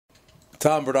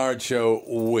Tom Bernard Show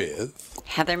with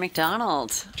Heather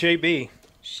McDonald. JB.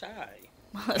 Shy.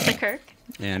 Melissa Kirk.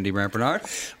 Andy Brant Bernard.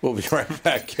 We'll be right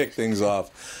back. Kick things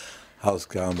off. House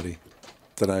comedy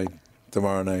tonight,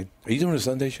 tomorrow night. Are you doing a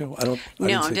Sunday show? I'm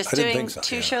just doing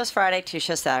two shows Friday, 2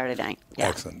 shows Saturday night. Yeah.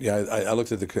 Excellent. Yeah, I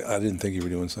looked at I didn't think you were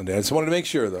doing Sunday. I just wanted to make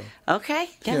sure, though.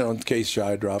 Okay. Yeah. In case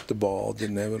Shy dropped the ball,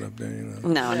 didn't have it up there.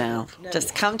 No.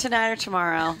 Just come tonight or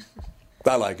tomorrow.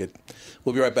 I like it.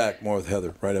 We'll be right back. More with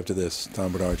Heather right after this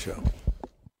Tom Bernard Show.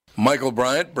 Michael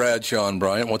Bryant, Bradshaw and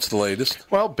Bryant, what's the latest?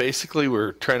 Well, basically,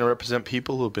 we're trying to represent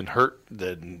people who have been hurt,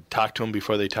 then talk to them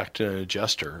before they talk to an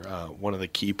adjuster. One of the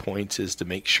key points is to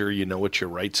make sure you know what your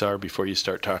rights are before you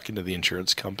start talking to the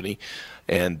insurance company,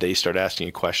 and they start asking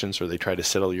you questions or they try to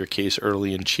settle your case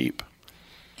early and cheap.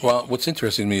 Well, what's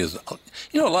interesting to me is,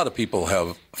 a lot of people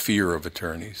have fear of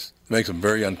attorneys. It makes them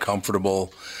very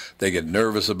uncomfortable. They get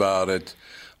nervous about it.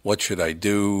 What should I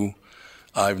do?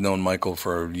 I've known Michael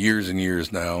for years and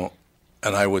years now,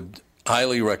 and I would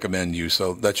highly recommend you.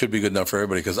 So that should be good enough for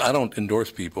everybody, because I don't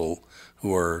endorse people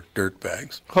who are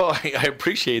dirtbags. Well, I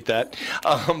appreciate that.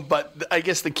 But I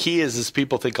guess the key is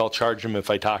people think I'll charge them if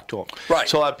I talk to them. Right.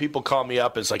 So a lot of people call me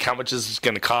up. It's like, how much is this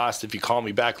going to cost if you call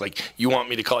me back? Like, you want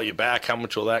me to call you back? How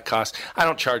much will that cost? I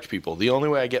don't charge people. The only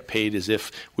way I get paid is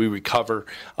if we recover,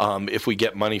 if we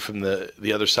get money from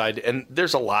the other side. And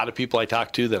there's a lot of people I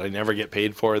talk to that I never get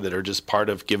paid for that are just part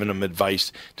of giving them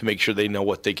advice to make sure they know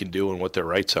what they can do and what their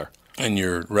rights are. And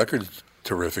your record's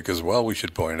terrific as well, we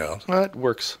should point out. Well, it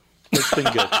works. It's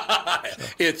been good.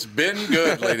 It's been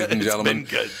good, ladies and gentlemen. It's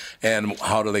been good. And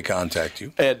how do they contact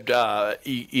you? And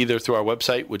either through our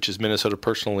website, which is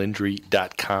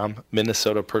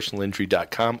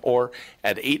minnesotapersonalinjury.com, or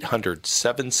at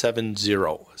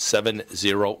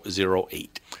 800-770-7008.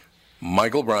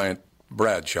 Michael Bryant,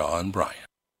 Bradshaw and Bryant.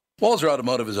 Walzer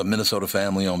Automotive is a Minnesota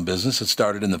family-owned business. It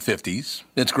started in the 50s.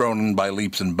 It's grown by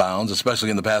leaps and bounds,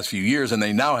 especially in the past few years, and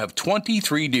they now have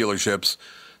 23 dealerships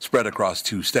spread across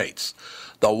 2 states.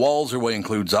 The Walzer way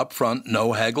includes upfront,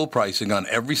 no haggle pricing on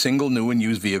every single new and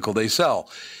used vehicle they sell.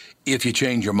 If you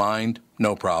change your mind,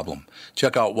 no problem.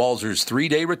 Check out Walzer's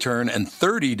 3-day return and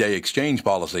 30-day exchange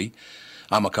policy.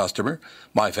 I'm a customer.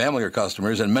 My family are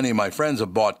customers, and many of my friends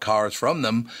have bought cars from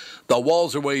them. The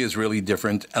Walzer way is really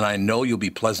different, and I know you'll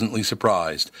be pleasantly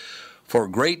surprised. For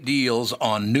great deals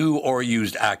on new or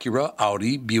used Acura,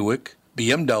 Audi, Buick,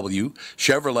 BMW,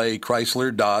 Chevrolet,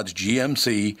 Chrysler, Dodge,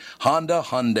 GMC, Honda,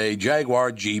 Hyundai,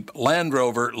 Jaguar, Jeep, Land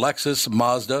Rover, Lexus,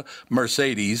 Mazda,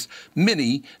 Mercedes,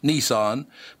 Mini, Nissan,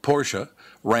 Porsche,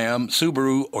 Ram,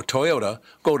 Subaru, or Toyota,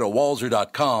 go to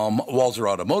Walzer.com, Walzer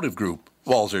Automotive Group,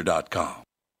 Walzer.com.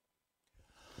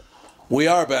 We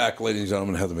are back, ladies and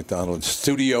gentlemen. Heather McDonald in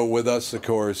studio with us, of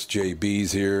course.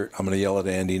 JB's here. I'm going to yell at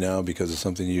Andy now because of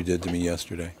something you did to me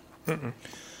yesterday.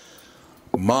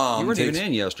 Mom, you weren't even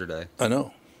in yesterday. I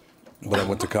know, but I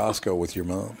went to Costco with your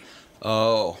mom.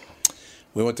 Oh,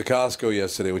 we went to Costco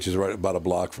yesterday, which is right about a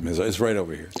block from his. It's right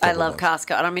over here. I love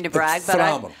Costco. I don't mean to brag, but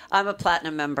I'm a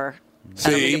platinum member. See?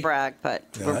 I don't mean to brag, but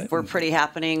we're pretty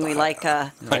happening. We like.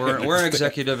 We're an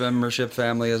executive membership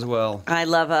family as well. I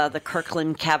love the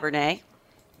Kirkland Cabernet.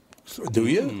 Do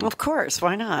you? Of course.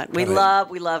 Why not? We love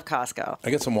Costco. I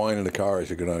got some wine in the car. I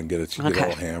should go down and get it. Get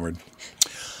all hammered.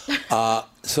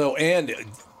 So Andy,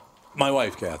 my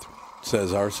wife Catherine,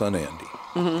 says our son Andy,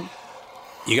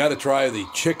 you got to try the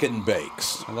chicken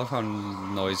bakes. I love how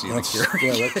noisy the Keurig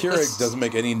is. Yeah, that Keurig doesn't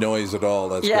make any noise at all.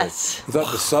 That's great. He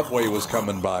thought the subway was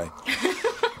coming by.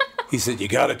 He said, you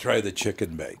got to try the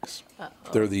chicken bakes.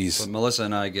 They're these. What Melissa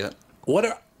and I get.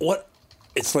 What?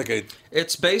 It's like a.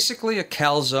 It's basically a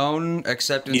calzone,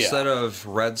 except instead of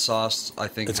red sauce, I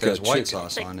think there's white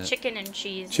sauce on it. Chicken and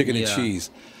cheese. Chicken and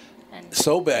cheese.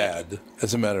 So bad,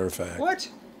 as a matter of fact.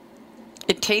 What?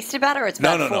 It tasted bad, or it's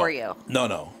bad for you?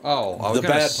 No. Oh, the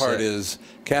bad part is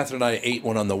Catherine and I ate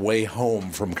one on the way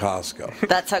home from Costco.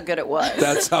 That's how good it was.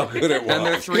 That's how good it was. And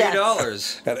they're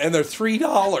 $3. And they're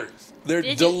 $3. They're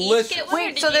delicious.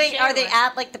 Wait, so are they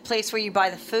at like the place where you buy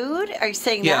the food? Are you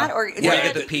saying that, or you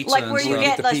get the pizza, like where you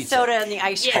get the soda and the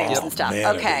ice creams and stuff?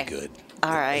 Man, okay, good.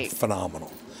 All right, it's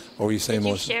phenomenal. What were you saying,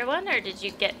 Melissa? Did you share one, or did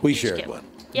you get? We shared one.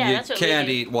 Yeah, that's what you can't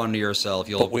eat one to yourself.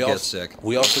 You'll get sick.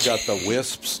 We also got the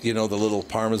wisps, the little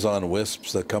Parmesan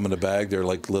wisps that come in a bag. They're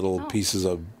like little pieces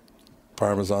of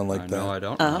Parmesan like that. No, I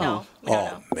don't. Oh,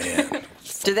 no, man.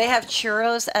 Do they have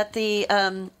churros at the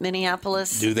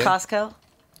Minneapolis Costco?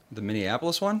 The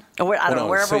Minneapolis one? I don't know,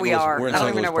 wherever we are. We're in I don't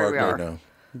St. even know Louis where we Park are. right now.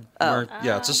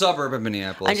 Yeah, it's a suburb of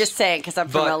Minneapolis. I'm just saying because I'm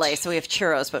from LA, so we have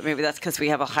churros, but maybe that's because we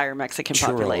have a higher Mexican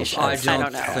population. I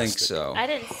don't know. think so. I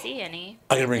didn't see any.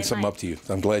 I got to bring something up to you.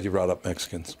 I'm glad you brought up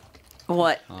Mexicans.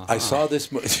 What? I saw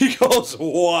this movie. She goes,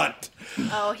 what?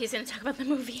 Oh, he's going to talk about the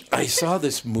movie. I saw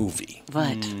this movie.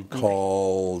 What?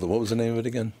 Called, what was the name of it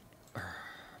again?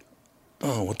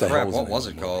 Oh, what the hell was What was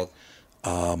it called?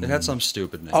 It had some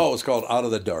stupid name. Oh, it's called Out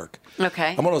of the Dark. Okay.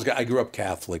 I'm one of those guys. I grew up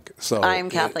Catholic, so I'm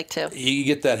Catholic too. You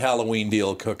get that Halloween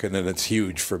deal cooking, and it's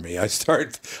huge for me. I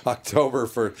start October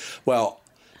for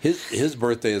his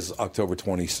birthday is October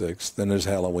 26th. Then there's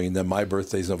Halloween. Then my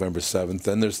birthday's November 7th.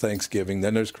 Then there's Thanksgiving.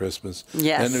 Then there's Christmas.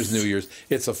 Yes. Then there's New Year's.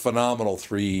 It's a phenomenal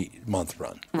 3-month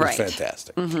run. It's Right.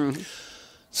 fantastic. Mm-hmm.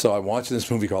 So I'm watching this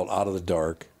movie called Out of the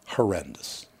Dark.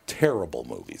 Horrendous, terrible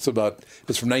movie. It's from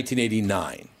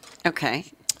 1989. Okay.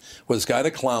 Well, this guy in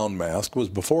a clown mask was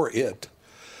before It.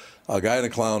 A guy in a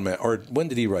clown mask, or when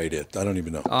did he write It? I don't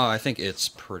even know. Oh, I think it's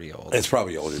pretty old. It's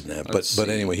probably older than that. But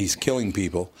anyway, he's killing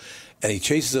people, and he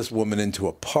chases this woman into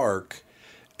a park,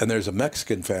 and there's a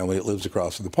Mexican family that lives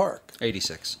across from the park.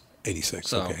 86. 86.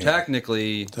 So okay.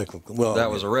 technically, well,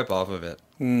 that was a ripoff of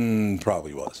it.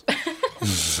 Probably was.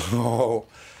 So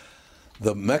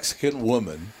the Mexican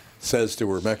woman says to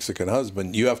her Mexican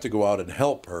husband, you have to go out and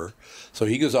help her. So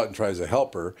he goes out and tries to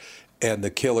help her, and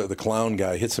the killer, the clown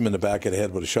guy, hits him in the back of the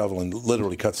head with a shovel and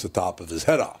literally cuts the top of his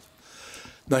head off.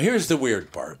 Now, here's the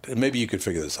weird part, and maybe you could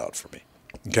figure this out for me,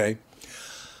 okay?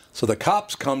 So the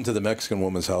cops come to the Mexican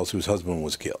woman's house whose husband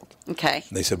was killed. Okay.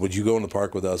 And they said, would you go in the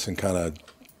park with us and kind of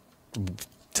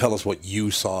tell us what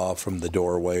you saw from the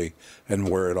doorway and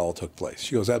where it all took place?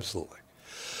 She goes, absolutely.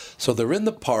 So they're in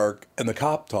the park, and the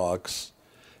cop talks,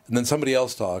 and then somebody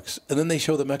else talks, and then they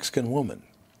show the Mexican woman.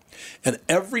 And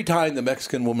every time the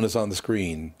Mexican woman is on the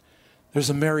screen, there's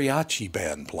a mariachi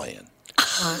band playing.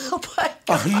 Oh my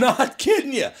God. I'm not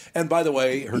kidding you. And by the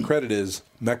way, her credit is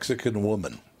Mexican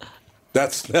woman.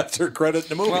 That's her credit in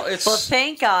the movie. Well,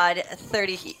 Thank God,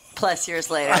 30 plus years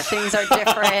later, things are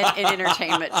different in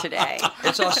entertainment today.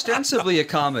 It's ostensibly a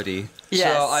comedy.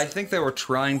 Yes. So I think they were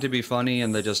trying to be funny,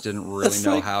 and they just didn't really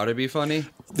know how to be funny.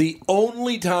 The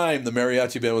only time the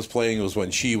mariachi band was playing was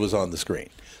when she was on the screen.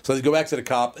 So they'd go back to the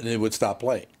cop, and it would stop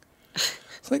playing.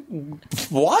 It's like,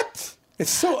 what?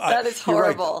 It's so... That is you're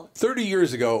right. horrible. 30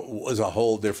 years ago was a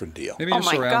whole different deal. Maybe your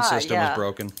my surround God, system yeah. was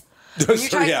broken. When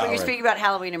you're Right. speaking about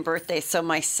Halloween and birthdays, so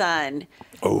my son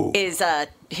is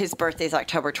his birthday's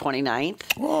October 29th.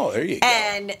 Oh, there you go.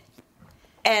 And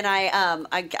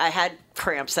I had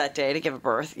cramps that day to give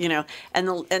birth, you know, and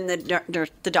the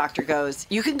doctor goes,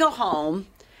 you can go home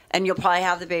and you'll probably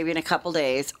have the baby in a couple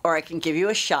days, or I can give you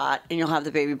a shot and you'll have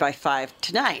the baby by 5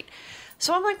 tonight.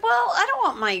 So I'm like, well, I don't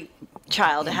want my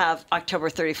child to have October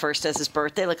 31st as his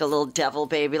birthday, like a little devil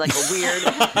baby, like a weird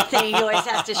thing. He always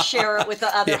has to share it with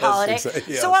the other holiday. Exactly,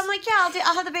 yes. So I'm like, yeah,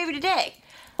 I'll have the baby today.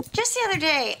 Just the other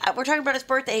day, we're talking about his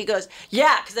birthday. He goes,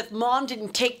 yeah, because if Mom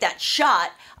didn't take that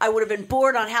shot, I would have been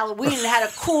bored on Halloween and had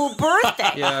a cool birthday.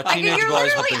 Yeah, like, teenage you're boys would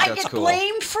literally, think I that's get cool.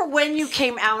 blamed for when you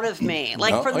came out of me.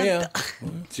 Like for the. yeah.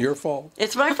 It's your fault.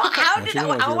 It's my fault. How would I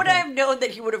fault. have known that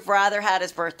he would have rather had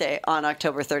his birthday on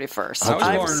October 31st? I was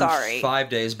I'm born sorry. 5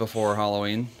 days before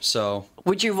Halloween, so...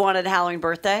 Would you have wanted a Halloween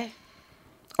birthday?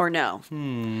 Or no?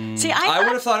 See, I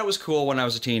would have thought it was cool when I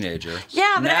was a teenager.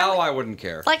 Yeah, but now I wouldn't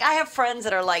care. Like, I have friends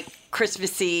that are like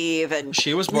Christmas Eve and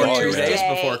She was born New 2 Year's days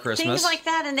Day, before Christmas. things like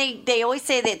that, and they always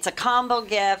say that it's a combo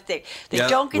gift. They Yeah.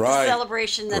 don't get Right. the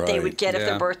celebration that they would get if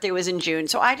their Yeah. birthday was in June.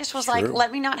 So I just was like, True.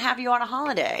 let me not have you on a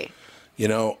holiday. You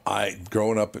know,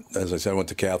 growing up, as I said, I went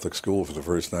to Catholic school for the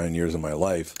first 9 years of my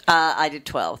life. I did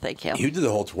 12, thank you. You did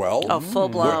the whole 12? Oh, full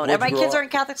blown. Where'd And my you grow kids up? are in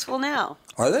Catholic school now.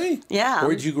 Are they? Yeah.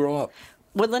 Where'd you grow up?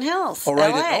 Woodland Hills, Oh,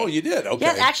 right. LA. Oh, you did? Okay.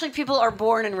 Yes, actually, people are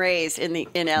born and raised in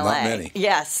LA. Not many.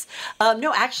 Yes.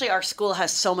 No, actually, our school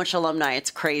has so much alumni.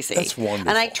 It's crazy. That's wonderful.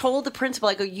 And I told the principal,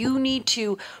 I go, you need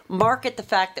to market the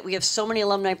fact that we have so many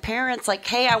alumni parents. Like,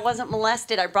 hey, I wasn't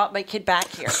molested. I brought my kid back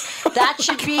here. That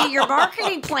should be your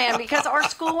marketing plan because our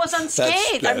school was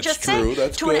unscathed. I'm That's just true. saying.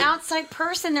 That's to good. an outside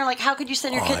person, they're like, how could you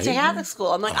send your kids to Catholic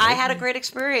school? I'm like, I had a great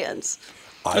experience.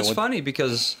 It's funny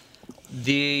because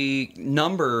the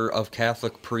number of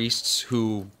Catholic priests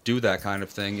who do that kind of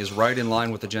thing is right in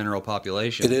line with the general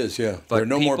population. It is, yeah. But there are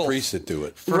no more people- priests that do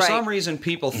it. For Right. some reason,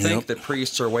 people think that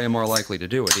priests are way more likely to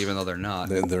do it, even though they're not.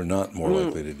 They're not more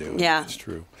likely to do it. Yeah. It's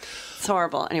true. It's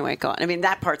horrible. Anyway, go on. I mean,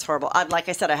 that part's horrible. Like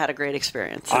I said, I had a great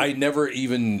experience. I never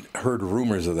even heard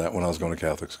rumors of that when I was going to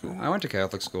Catholic school. I went to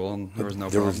Catholic school, and there was no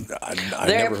There problem. was, I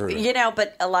never heard of it. You know,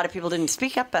 but a lot of people didn't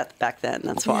speak up back then.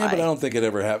 That's why. Yeah, but I don't think it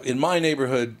ever happened. In my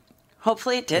neighborhood,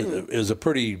 Hopefully it didn't. it was a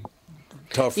pretty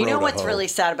tough You road know to what's hoe. really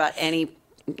sad about any,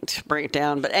 to bring it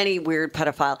down, but any weird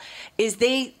pedophile is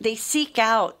they seek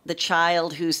out the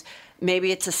child who's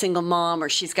maybe it's a single mom or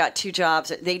she's got 2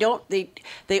 jobs. They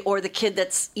or the kid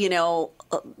that's,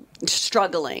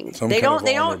 struggling. Some They kind of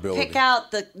don't vulnerability. pick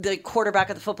out the quarterback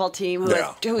of the football team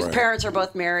whose right. parents are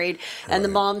both married and the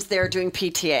Right. mom's there doing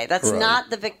PTA. That's Right. not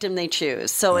the victim they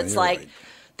choose. So it's you're like right.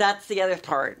 that's the other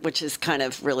part, which is kind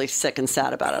of really sick and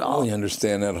sad about it I all. really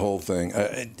understand that whole thing.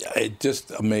 It just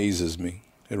amazes me.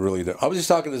 It really does. I was just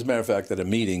talking, as a matter of fact, at a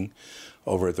meeting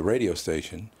over at the radio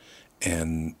station,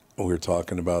 and we were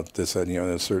talking about this. And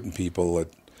there's certain people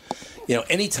that,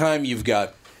 anytime you've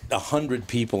got 100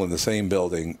 people in the same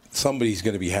building, somebody's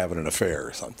going to be having an affair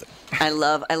or something. I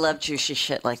love juicy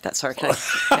shit like that. Sorry, can I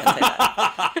say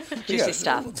that? Juicy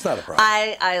stuff. It's not a problem.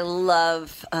 I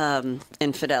love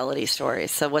infidelity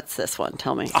stories. So what's this one?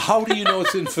 Tell me. How do you know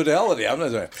it's infidelity? I'm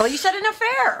not saying. Well, you said an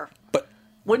affair. But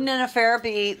Wouldn't an affair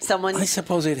be someone I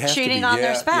suppose it has to cheating be. on Yeah,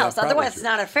 their yeah, spouse? probably Otherwise, true. it's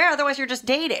not an affair. Otherwise, you're just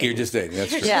dating. You're just dating.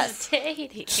 That's true. Yes.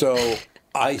 Dating. So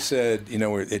I said,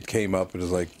 it came up. It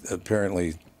was like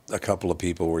apparently a couple of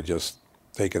people were just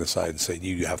taken aside and saying,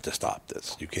 "You have to stop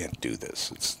this. You can't do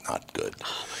this. It's not good."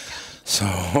 Oh my God.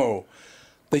 So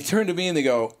they turned to me and they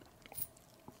go,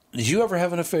 "Did you ever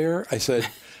have an affair?" I said,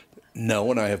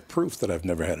 "No, and I have proof that I've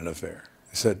never had an affair."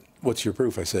 I said, "What's your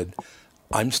proof?" I said,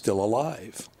 "I'm still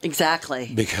alive."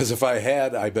 Exactly. Because if I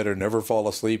had, I better never fall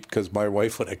asleep because my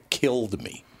wife would have killed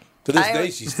me. To this day,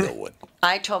 she still would.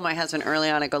 I told my husband early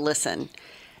on, I go, listen,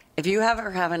 if you ever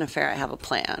have an affair, I have a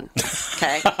plan.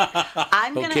 Okay?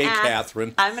 I'm gonna Okay, act,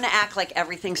 Catherine. I'm going to act like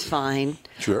everything's fine.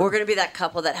 Sure. We're going to be that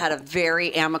couple that had a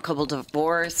very amicable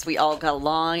divorce. We all got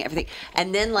along, everything.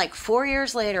 And then, 4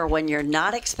 years later, when you're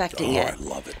not expecting Oh, it, I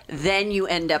love it. then you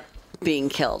end up being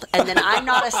killed. And then I'm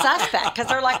not a suspect because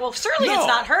they're like, well, certainly No. it's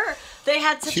not her. They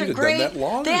had such She'd a have done great that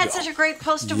long they had ago. such a great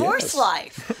post-divorce Yes.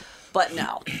 life. But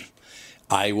no.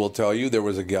 I will tell you, there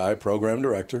was a guy, program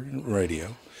director in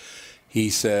radio. He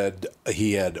said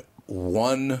he had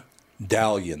 1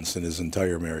 dalliance in his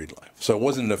entire married life. So it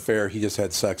wasn't an affair. He just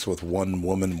had sex with 1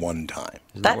 woman 1 time.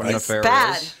 That what an is affair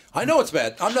bad. is? I know it's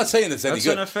bad. I'm not saying it's any That's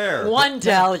good. an affair. One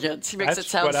dalliance. He makes That's it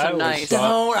sound what I so always nice. thought.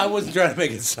 No, I wasn't trying to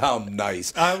make it sound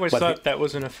nice. I always But thought that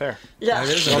was an affair. Yeah.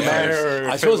 That is No an affair. matter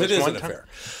I if suppose it was is one an time. affair.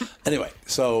 Anyway,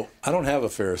 so I don't have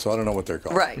affairs, so I don't know what they're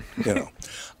called. Right.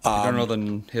 I don't know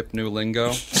the hip new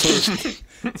lingo.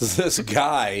 This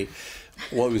guy,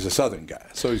 well, he was a Southern guy.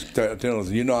 So he's telling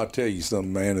us, I'll tell you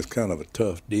something, man, it's kind of a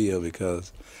tough deal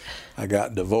because I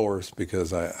got divorced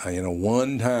because I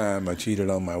one time I cheated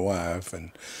on my wife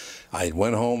and I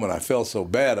went home and I felt so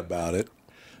bad about it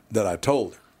that I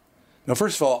told her. Now,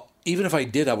 first of all, even if I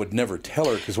did, I would never tell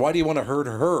her because why do you want to hurt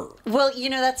her? Well,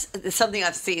 that's something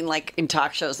I've seen in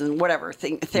talk shows and whatever.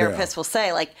 Therapists will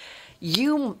say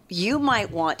you might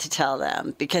want to tell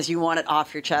them because you want it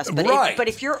off your chest. But Right.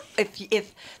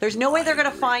 if there's no way they're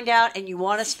going to find out, and you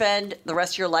want to spend the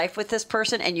rest of your life with this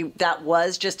person, and that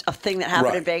was just a thing that happened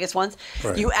in Right. Vegas once,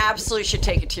 Right. you absolutely should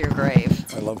take it to your grave.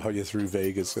 I love how you threw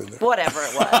Vegas in there. Whatever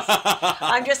it was.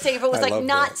 I'm just saying if it was I love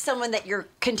not that. someone that you're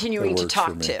continuing That to works talk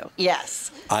for me. to. Yes.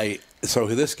 So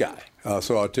this guy,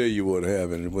 so I'll tell you what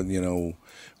happened. When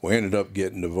we ended up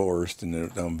getting divorced,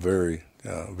 and I'm very,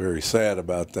 very sad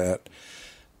about that.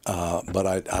 But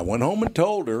I went home and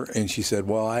told her, and she said,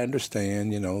 "Well, I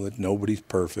understand, that nobody's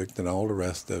perfect and all the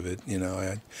rest of it.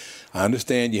 I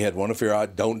understand you had one affair. I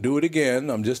don't do it again.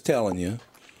 I'm just telling you,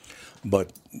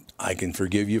 but I can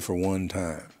forgive you for one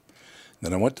time."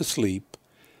 Then I went to sleep,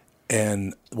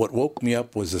 and what woke me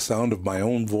up was the sound of my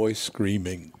own voice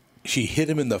screaming. She hit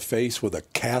him in the face with a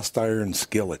cast iron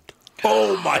skillet.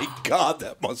 Oh my God,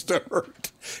 that must have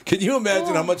hurt. Can you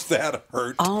imagine how much that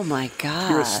hurt? Oh my God.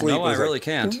 You're asleep. No, It I was really like,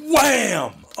 can't.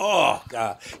 Wham! Oh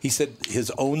God. He said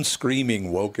his own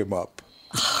screaming woke him up.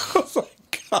 I was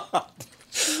like, God.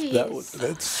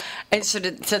 That's. And so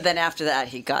then after that,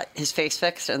 he got his face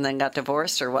fixed and then got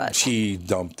divorced, or what? She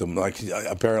dumped him.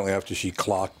 Apparently after she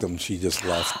clocked him, she just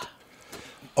left.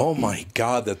 Oh my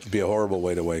God, that'd be a horrible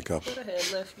way to wake up. Could have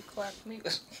had left. You clocked me.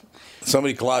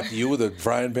 Somebody clocked you with a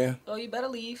frying pan? Oh, you better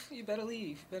leave. You better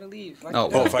leave. You better leave. Like Oh,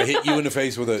 Oh, if I hit you in the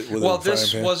face with a Well, frying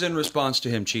this pan? was in response to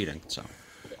him cheating. So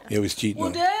It was cheating. well,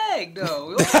 on him. dang,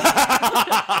 though.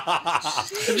 I'm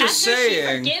just After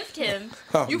saying. she forgived him.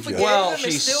 Oh, You God. forget- Well, him she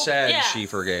and still- said Yeah. she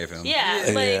forgave him. Yeah,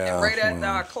 Yeah. like Yeah. Right at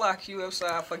our clock, you have said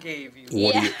I forgave you.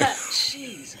 What are you-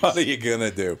 Jesus. What are you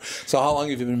gonna do? So how long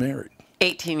have you been married?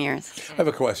 18 years. I have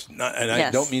a question, and I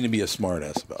Yes. don't mean to be a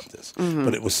smartass about this,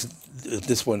 but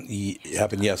this one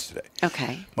happened yesterday.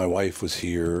 Okay. My wife was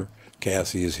here,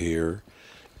 Cassie is here,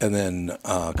 and then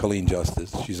Colleen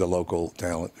Justice. She's a local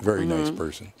talent, very nice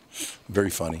person,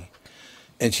 very funny.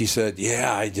 And she said,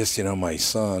 "Yeah, I just, my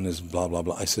son is blah blah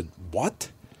blah." I said, "What?"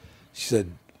 She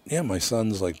said, yeah, my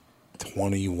son's like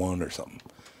 21 or something.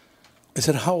 I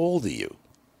said, how old are you?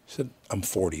 He said, I'm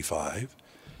 45.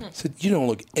 I said, you don't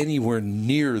look anywhere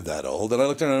near that old. And I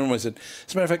looked around the room and I said,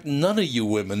 as a matter of fact, none of you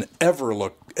women ever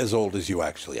look as old as you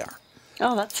actually are.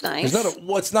 Oh, that's nice.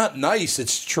 It's not nice.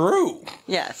 It's true.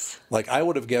 Yes. Like, I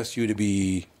would have guessed you to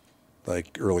be,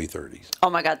 like, early 30s.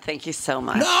 Oh, my God. Thank you so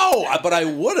much. No, but I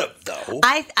would have, though.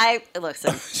 I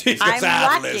listen. She goes,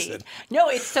 I'm lucky. listen. No,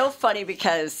 it's so funny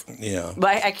because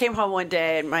I came home one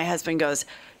day and my husband goes,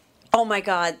 oh, my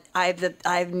God, I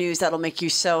have news that'll make you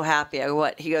so happy. I go,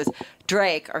 what? He goes,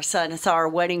 Drake, our son, saw our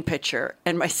wedding picture.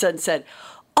 And my son said,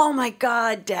 oh, my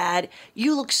God, Dad,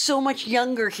 you look so much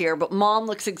younger here, but Mom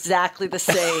looks exactly the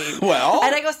same. Well.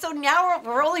 And I go, so now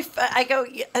we're only, I go,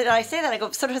 and I say that, I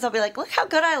go, sometimes I'll be like, look how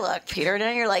good I look, Peter. And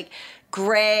then you're like,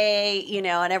 gray,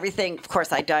 and everything. Of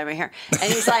course, I dye my hair.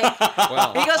 And he's like,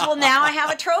 he goes, well, now I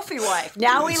have a trophy wife.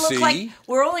 Now we look like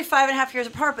we're only 5.5 years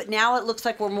apart, but now it looks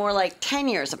like we're more like 10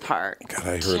 years apart. God,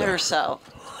 I heard 10 or so.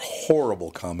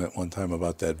 Horrible comment one time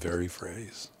about that very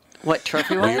phrase. What,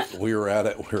 trophy wife? We were at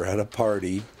a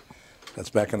party.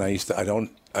 That's back when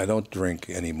I don't drink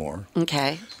anymore.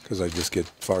 Okay. Because I just get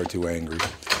far too angry.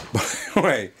 But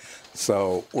anyway,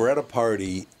 so we're at a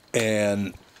party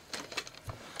and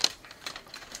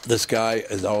this guy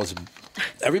is always,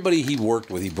 everybody he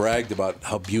worked with, he bragged about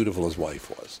how beautiful his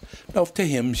wife was. Now, to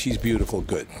him, she's beautiful,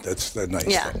 good. That's the nice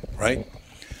thing, right?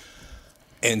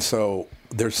 And so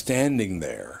they're standing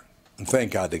there, and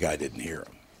thank God the guy didn't hear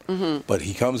him. Mm-hmm. But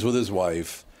he comes with his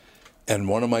wife, and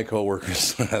one of my coworkers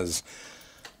says,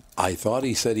 I thought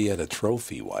he said he had a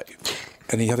trophy wife.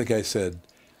 And the other guy said,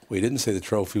 well, he didn't say the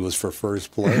trophy was for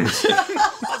first place.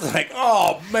 I was like,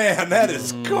 oh, man, that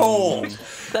is cold.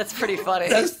 That's pretty funny.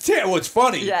 Well, it's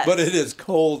funny, but it is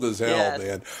cold as hell,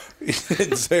 man. He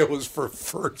didn't say it was for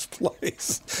first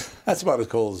place. That's about as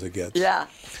cold as it gets. Yeah.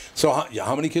 So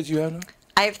how many kids you have now?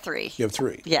 I have 3. You have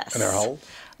 3? Yes. And they're how old?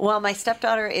 Well, my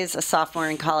stepdaughter is a sophomore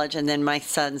in college, and then my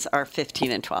sons are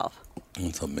 15 and 12.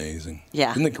 That's amazing.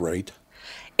 Yeah. Isn't it great?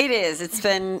 It is.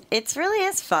 It really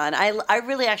is fun. I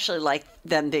really actually like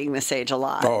them being this age a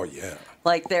lot. Oh, yeah.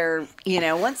 Like they're,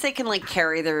 once they can like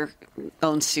carry their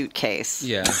own suitcase.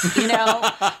 Yeah.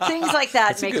 Things like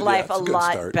that make life a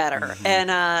lot start. better.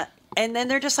 Mm-hmm. And then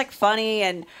they're just like funny,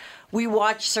 and we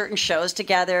watch certain shows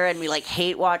together, and we like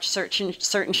hate watch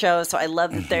certain shows. So I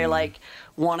love that they're like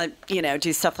want to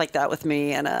do stuff like that with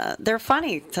me, and they're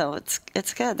funny. So it's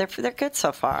good. They're good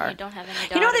so far. You don't have any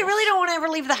daughters. They really don't want to ever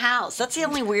leave the house. That's the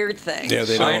only weird thing. Yeah,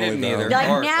 they don't. I didn't either. Like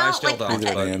Or now, I still don't.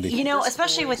 Neither did Andy.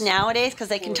 Especially with nowadays, because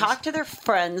they can talk to their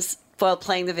friends while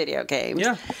playing the video games.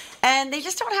 Yeah. And they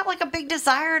just don't have like a big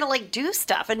desire to like do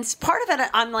stuff. And it's part of it.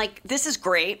 I'm like, this is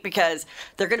great because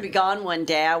they're going to be gone one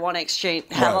day. I want to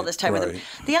have all this time with them.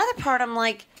 The other part, I'm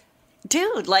like,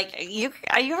 dude, like,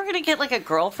 are you ever going to get like a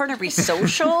girlfriend or be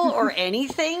social or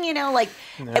anything? But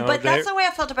that's the way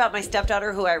I felt about my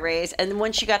stepdaughter who I raised. And then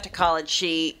when she got to college,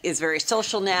 she is very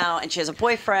social now, and she has a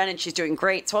boyfriend, and she's doing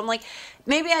great. So I'm like,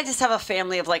 maybe I just have a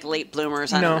family of like late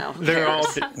bloomers. I don't know.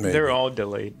 They're all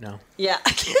delayed now. Yeah.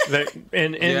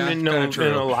 In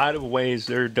a lot of ways,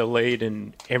 they're delayed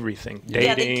in everything.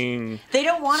 Dating. They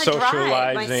don't want to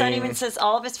drive. My son socializing. even says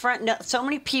all of his friends. No, so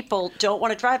many people don't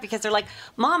want to drive because they're like,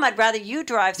 Mom, I'd rather you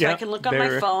drive so I can look on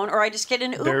my phone, or I just get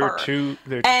an Uber.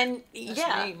 They're Me.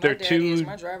 My dad is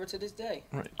my driver to this day.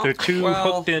 Right. They're too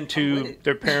hooked into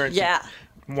their parents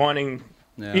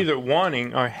either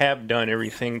wanting or have done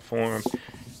everything for them.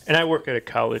 And I work at a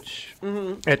college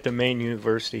at the main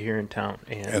university here in town.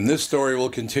 And this story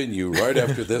will continue right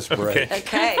after this break.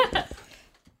 Okay.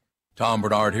 Tom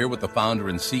Bernard here with the founder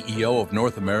and CEO of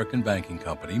North American Banking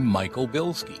Company, Michael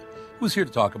Bilski, who's here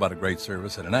to talk about a great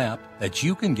service and an app that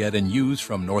you can get and use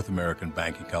from North American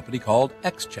Banking Company called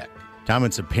XCheck. Tom,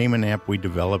 it's a payment app we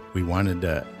developed. We wanted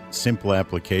a simple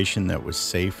application that was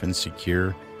safe and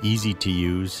secure, easy to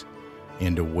use,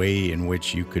 and a way in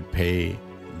which you could pay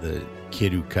the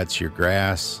kid who cuts your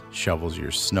grass, shovels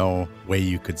your snow, way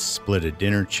you could split a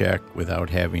dinner check without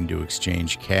having to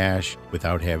exchange cash,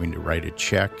 without having to write a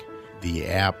check. The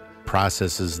app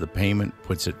processes the payment,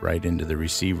 puts it right into the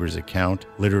receiver's account,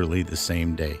 literally the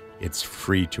same day. It's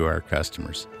free to our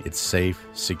customers. It's safe,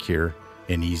 secure,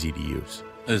 and easy to use.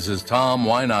 This is Tom.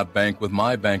 Why not bank with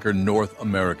my banker, North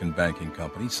American Banking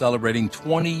Company, celebrating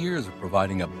 20 years of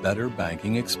providing a better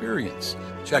banking experience.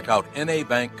 Check out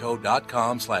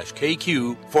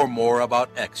nabankco.com/KQ for more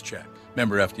about XCheck.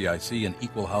 Member FDIC, an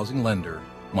equal housing lender.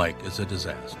 Mike is a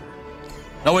disaster.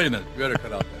 Now, wait a minute. You better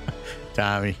cut out that.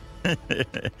 Tommy.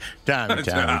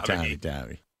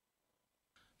 Tommy.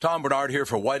 Tom Bernard here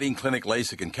for Whiting Clinic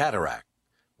LASIK and Cataract.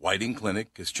 Whiting Clinic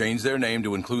has changed their name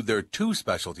to include their two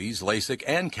specialties, LASIK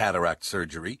and cataract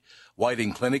surgery.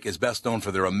 Whiting Clinic is best known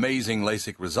for their amazing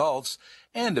LASIK results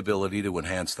and ability to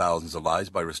enhance thousands of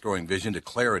lives by restoring vision to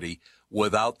clarity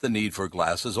without the need for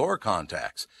glasses or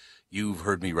contacts. You've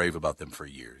heard me rave about them for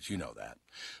years. You know that.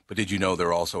 But did you know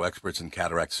they're also experts in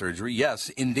cataract surgery? Yes,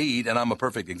 indeed, and I'm a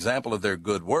perfect example of their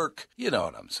good work. You know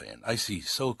what I'm saying. I see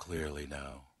so clearly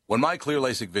now. When my clear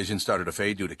LASIK vision started to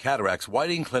fade due to cataracts,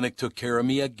 Whiting Clinic took care of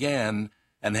me again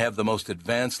and have the most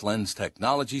advanced lens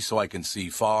technology so I can see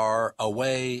far,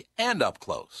 away, and up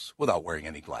close without wearing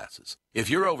any glasses. If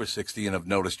you're over 60 and have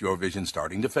noticed your vision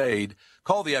starting to fade,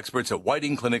 call the experts at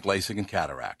Whiting Clinic LASIK and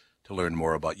Cataract. To learn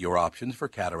more about your options for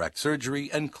cataract surgery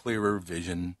and clearer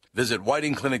vision, visit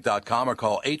whitingclinic.com or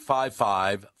call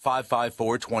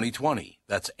 855-554-2020.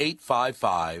 That's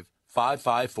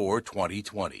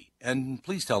 855-554-2020. And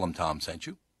please tell them Tom sent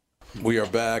you. We are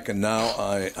back, and now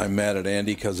I'm mad at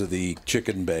Andy because of the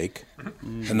chicken bake.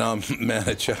 And now I'm mad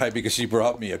at Chai because she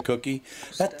brought me a cookie.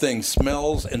 That thing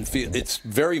smells and feels, it's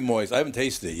very moist. I haven't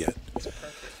tasted it yet.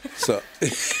 So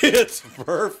it's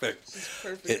perfect.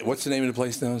 What's the name of the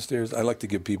place downstairs? I like to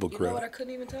give people credit. You know what? I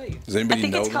couldn't even tell you. Does anybody know?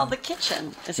 I think it's called The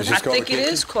Kitchen. I think it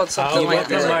is called something like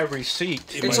that. My receipt.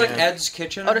 It's like Ed's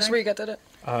Kitchen. Oh, that's where you got that at?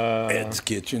 Ed's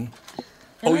Kitchen.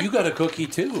 Oh, you got a cookie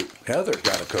too. Heather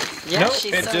got a cookie. Yeah,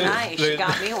 she's so nice. She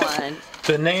got me one.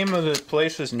 The name of the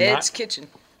place is not Ed's Kitchen.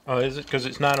 Oh, is it? Because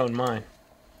it's not on mine.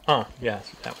 Oh,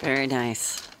 yes. That one. Very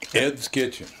nice. Ed's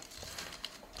Kitchen.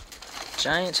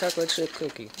 Giant chocolate chip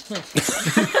cookie. Giant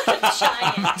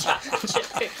chocolate chip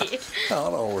cookie. Oh,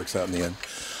 it all works out in the end.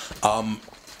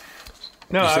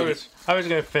 No, I was going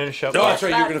to finish up. No, that's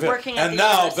right. You're going to working finish. at And the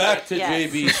now university. back to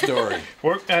Yes. JB's story.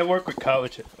 I work with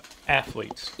college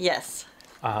athletes, Yes.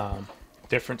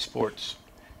 different sports,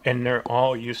 and they're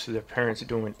all used to their parents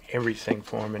doing everything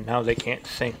for them, and now they can't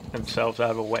think themselves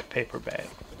out of a wet paper bag.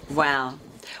 Wow.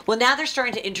 Well, now they're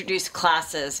starting to introduce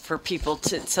classes for people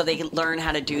so they can learn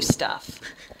how to do stuff.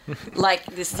 Like,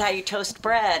 this is how you toast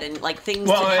bread and, like, things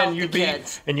to help the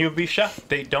kids. And you'd be shocked.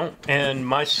 They don't. And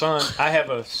my son, I have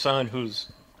a son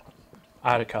who's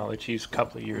out of college. He's a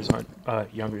couple of years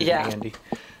younger than Andy.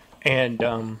 And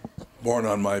Born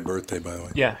on my birthday, by the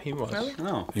way. yeah, he was. Really?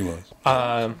 Oh. He was.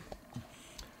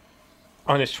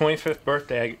 On his 25th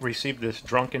birthday, I received this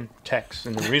drunken text,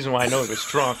 and the reason why I know it was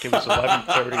drunk, it was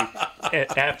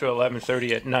 11:30, after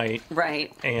 11:30 at night,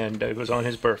 Right. and it was on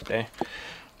his birthday,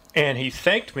 and he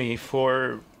thanked me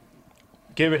for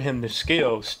giving him the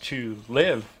skills to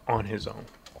live on his own,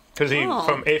 because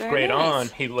from 8th grade on,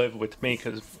 he lived with me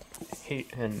because he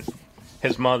and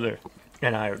his mother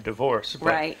and I are divorced, but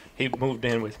Right. he moved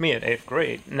in with me at 8th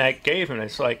grade, and I gave him,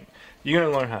 it's like, you're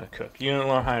going to learn how to cook. You're going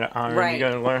to learn how to iron. Right. You're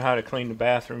going to learn how to clean the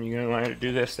bathroom. You're going to learn how to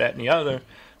do this, that, and the other.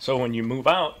 So when you move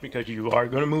out, because you are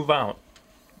going to move out,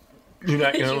 you're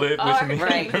not going to live with me.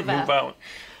 Right, You're going to move out.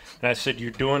 And I said,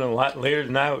 you're doing a lot later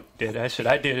than I did. I said,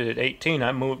 I did it at 18.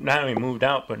 I moved, not only moved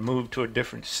out, but moved to a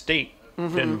different state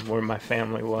than where my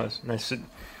family was. And I said,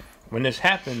 when this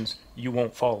happens, you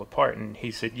won't fall apart. And he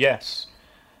said, yes.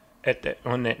 In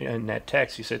that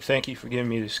text, he said, thank you for giving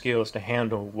me the skills to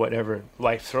handle whatever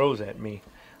life throws at me.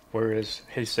 Whereas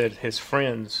he said his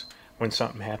friends, when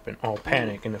something happened, all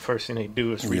panic, and the first thing they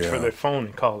do is reach for their phone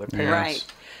and call their parents. Right.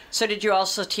 So did you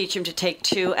also teach him to take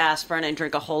 2 aspirin and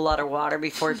drink a whole lot of water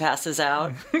before he passes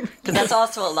out? Because that's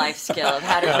also a life skill of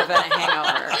how to prevent a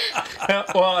hangover.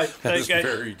 Well, That's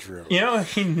very true. You know,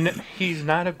 he's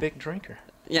not a big drinker.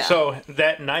 Yeah. So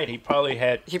that night he probably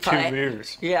had 2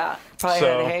 beers. Yeah, probably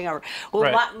had a hangover. Well,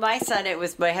 right. my son, it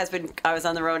was my husband. I was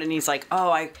on the road, and he's like, "Oh,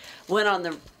 I went on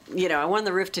the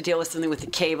roof to deal with something with the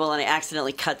cable, and I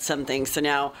accidentally cut something. So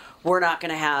now we're not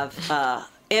going to have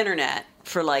internet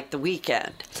for like the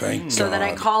weekend." Thank So God. then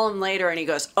I call him later, and he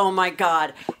goes, "Oh my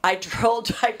God, I told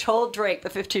Drake, the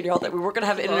 15-year-old, that we weren't going to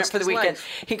have internet for the weekend."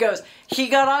 He goes, he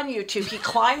got on YouTube, he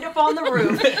climbed up on the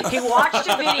roof, he watched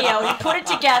a video, he put it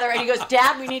together, and he goes,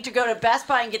 "Dad, we need to go to Best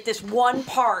Buy and get this one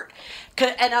part."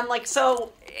 And I'm like,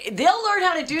 so they'll learn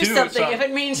how to do something if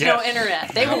it means no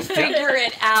internet. They will figure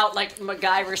it out like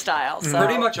MacGyver style. So.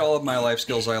 Pretty much all of my life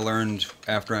skills I learned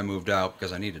after I moved out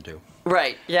because I needed to.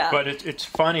 Right, yeah. But it's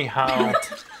funny how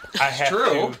I have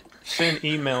to send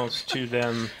emails to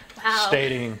them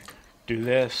stating, do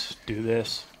this, do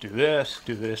this, do this,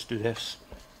 do this, do this,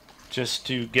 just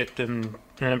to get them,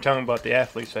 and I'm talking about the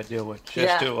athletes I deal with,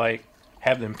 just to like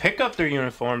have them pick up their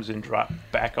uniforms and drop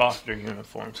back off their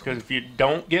uniforms. Because if you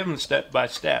don't give them step by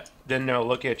step, then they'll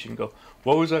look at you and go,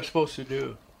 what was I supposed to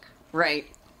do? Right,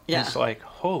 yeah. It's like,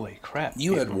 holy crap.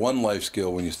 You had one life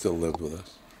skill when you still lived with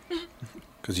us.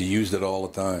 Because you used it all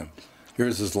the time.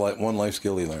 Here's his one life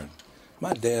skill he learned.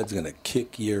 My dad's going to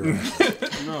kick your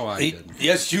ass. No, I didn't.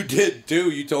 Yes, you did, too.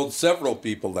 You told several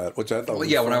people that, which I thought was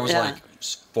when I funny. was like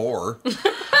 4.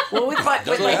 Well,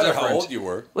 Doesn't matter how old you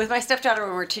were. with my stepdaughter,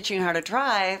 when we were teaching her how to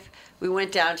drive, we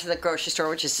went down to the grocery store,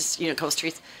 which is just, a couple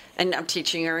streets, and I'm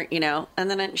teaching her, and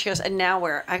then she goes, and now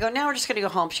where? I go, now we're just going to go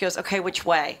home. She goes, okay, which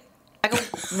way? I go,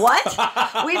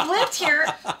 what? We've lived here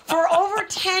for over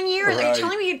 10 years. Are you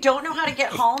telling me you don't know how to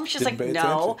get home? She's Didn't like, pay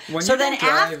no. When So you then don't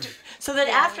drive-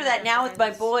 after that, now with my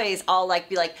boys, I'll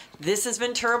be like, this is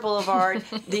Ventura Boulevard.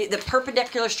 the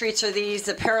perpendicular streets are these.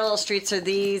 The parallel streets are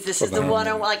these. This is the one.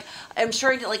 I'm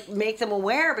trying to make them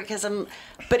aware because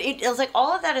But it was like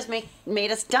all of that has made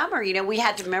us dumber. We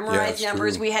had to memorize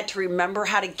numbers. True. We had to remember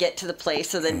how to get to the place.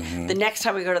 So then the next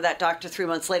time we go to that doctor 3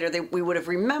 months later, we would have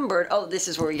remembered. Oh, this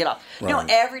is where we get off. Right. No,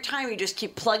 every time you just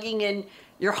keep plugging in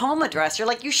your home address. You're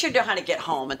like, you should know how to get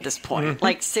home at this point.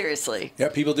 Like, seriously. Yeah,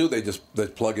 people do. They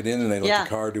plug it in and they let the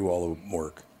car do all the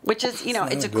work. Which is,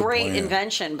 it's a good great plan.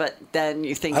 invention, but then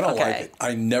you think, I don't okay. like it.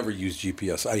 I never use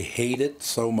GPS. I hate it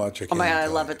so much. Oh my God, I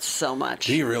love it so much.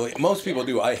 Do you really? Most people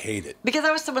do. I hate it. Because I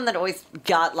was someone that always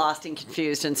got lost and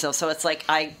confused, and so it's like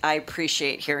I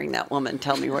appreciate hearing that woman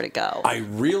tell me where to go. I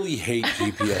really hate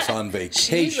GPS on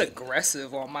vacation. She's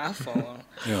aggressive on my phone.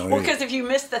 Well, because if you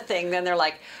miss the thing, then they're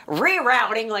like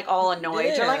rerouting, like all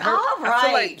annoyed. You're like, all I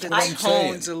feel like right. the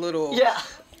tone's a little. Yeah.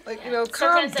 Like, calm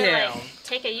Sometimes they're down. like,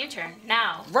 take a U-turn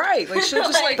now. Right. Like, she'll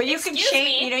just But you can excuse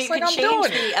change. me. You like, can I'm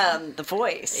change doing the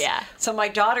voice. Yeah. So my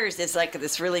daughter's is like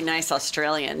this really nice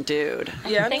Australian dude.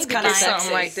 Yeah, I need It's to kinda get something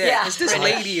sexy. like that. Yeah. 'Cause this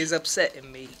Pretty. lady is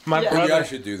upsetting me. My Maybe brother, I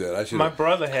should do that. my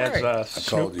brother has Right. I Snoop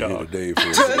called you here Dogg. today for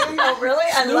Oh, really?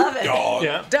 I love it. Dog.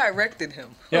 Yeah, Directed him.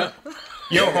 yeah.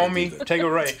 Yo, Yeah, homie, take a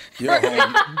right. You're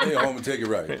home. You're home and take it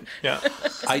right. Yeah.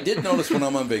 I did notice when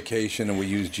I'm on vacation and we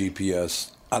use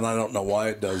GPS, and I don't know why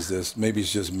it does this. Maybe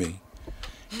it's just me.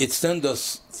 It sends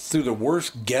us through the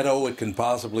worst ghetto it can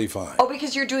possibly find. Oh,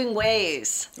 because you're doing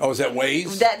Waze. Oh, is that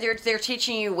Waze? That they're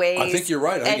teaching you Waze. I think you're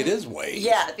right. I think And- it is Waze.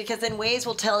 Yeah, because then Waze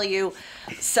will tell you.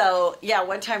 So yeah,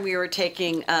 one time we were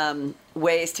taking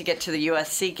Waze to get to the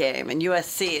USC game, and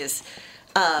USC is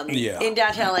in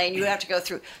downtown LA, and you have to go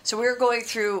through. So we were going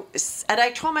through, and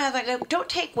I told my husband, "Don't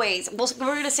take Waze. We're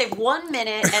going to save 1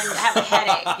 minute and have a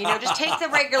headache. Just take the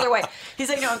regular way." He's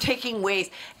like, "No, I'm taking Waze,"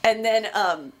 and then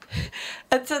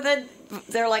and so then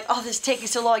they're like, "Oh, this is taking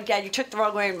so long, Dad. You took the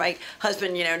wrong way." And my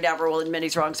husband, never will admit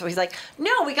he's wrong. So he's like,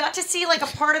 "No, we got to see like a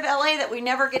part of LA that we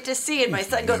never get to see." And my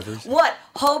son goes, "What?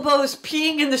 Hobos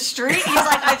peeing in the street?" He's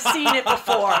like, "I've seen it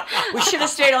before. We should have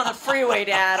stayed on the freeway,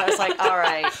 Dad." I was like, "All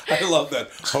right." I love that.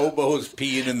 Hobos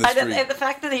peeing in the street. And the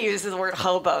fact that he uses the word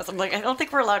hobos, I'm like, I don't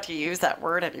think we're allowed to use that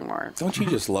word anymore. Don't you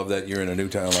just love that you're in a new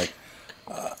town? Like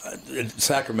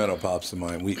Sacramento pops to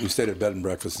mind. We stayed at bed and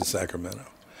breakfast in Sacramento.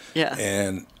 Yeah.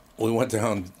 And we went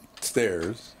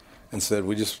downstairs and said,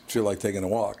 we just feel like taking a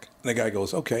walk. And the guy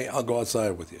goes, okay, I'll go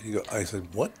outside with you. I said,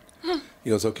 what? He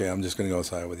goes, okay, I'm just going to go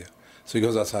outside with you. So he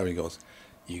goes outside and he goes,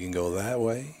 you can go that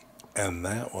way and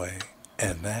that way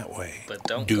and that way. But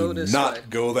don't Do go this not way.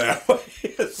 go that way.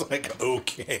 It's like,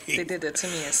 okay. They did that to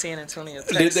me in San Antonio,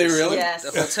 Texas. Did they really? Yes.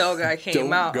 The hotel guy came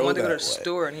Don't out. I go wanted to go to that the way.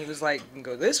 store, and he was like,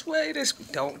 "Go this way.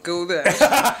 Don't go there."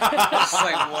 I was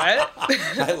like,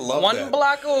 "What?" I love One that.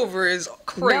 block over is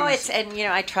crazy.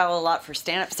 No, I travel a lot for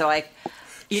stand-up, so I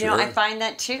Sure. I find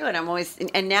that too, and I'm always,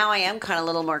 and now I am kind of a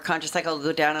little more conscious. Like I'll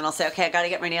go down and I'll say, okay, I got to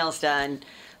get my nails done.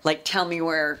 Like, tell me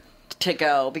where to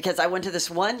go, because I went to this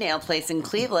one nail place in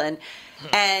Cleveland,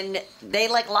 and they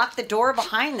like lock the door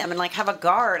behind them and like have a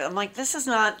guard. I'm like, this is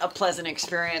not a pleasant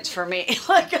experience for me.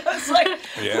 Like I was like,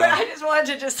 Yeah. I just wanted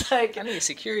to just like, I need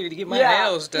security to get my Yeah,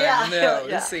 nails done. yeah, No,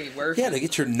 yeah. this ain't worth Yeah, it. to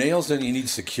get your nails done, you need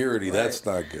security. That's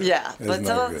not good. yeah. That's But not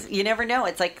so good. you never know.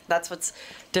 It's like that's what's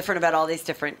different about all these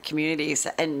different communities,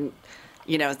 and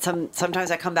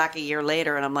sometimes I come back a year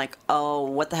later and I'm like, oh,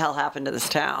 what the hell happened to this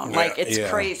town? Yeah, Like it's yeah,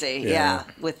 crazy. yeah. Yeah,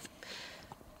 with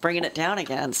bringing it down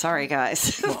again. Sorry,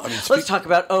 guys. Well, I mean, Let's talk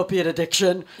about opiate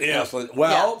addiction. Yeah, well,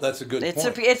 Yeah. that's a good It's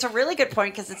point. it's a really good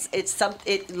point because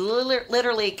it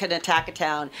literally can attack a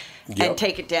town Yep. and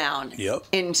take it down Yep.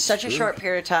 in such a True. short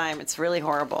period of time. It's really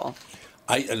horrible.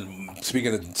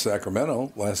 Speaking of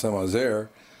Sacramento, last time I was there,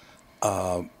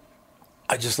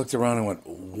 I just looked around and went,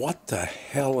 "What the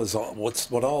hell is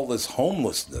all this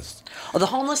homelessness?" Well, the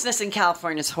homelessness in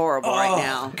California is horrible right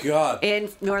now. God. In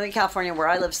Northern California, where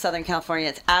I live, Southern California,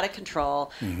 it's out of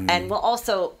control. Mm-hmm. And well,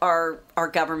 also our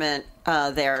government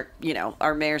there,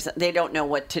 our mayors, they don't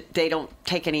know they don't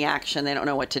take any action. They don't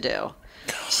know what to do.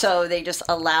 So they just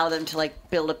allow them to like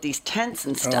build up these tents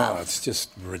and stuff. Oh, it's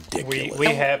just ridiculous. We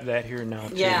have that here now,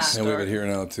 too. Yeah. And we have it here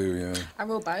now too. Yeah. I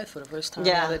rode by it for the first time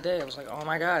Yeah. the other day. I was like, oh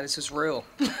my God, this is real.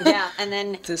 Yeah, and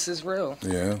then This is real.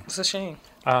 Yeah. It's a shame.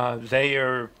 They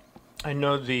are, I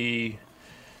know the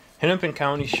Hennepin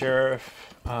County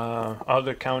Sheriff,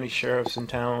 other county sheriffs in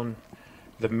town,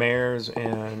 the mayors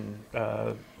and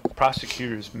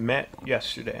prosecutors met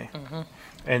yesterday.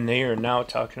 And they are now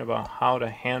talking about how to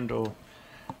handle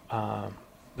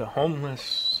the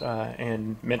homeless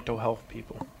and mental health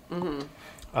people.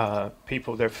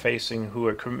 People they're facing who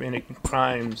are committing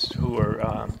crimes, who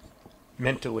are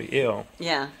mentally ill.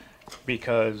 yeah.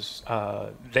 Because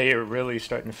they are really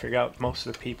starting to figure out most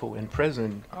of the people in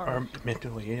prison are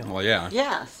mentally ill. Well, yeah.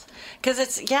 Yes, because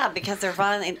they're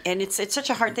violent, and it's such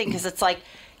a hard thing because it's like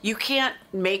you can't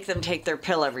make them take their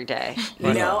pill every day,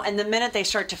 you know. And the minute they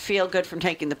start to feel good from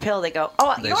taking the pill, they go,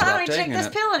 "Oh, They you know, I stop don't need to take taking this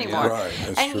it. pill anymore." Yeah. Right,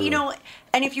 that's and true. you know,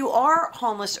 and if you are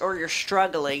homeless or you're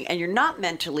struggling and you're not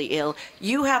mentally ill,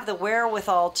 you have the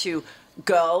wherewithal to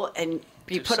go and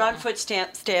be put on food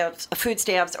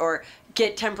stamps, or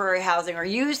get temporary housing, or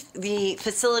use the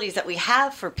facilities that we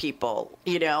have for people.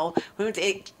 You know,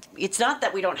 it's not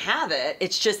that we don't have it.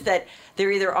 It's just that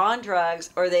they're either on drugs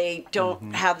or they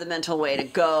don't have the mental way to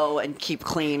go and keep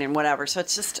clean and whatever. So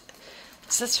it's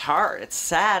just hard. It's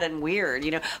sad and weird,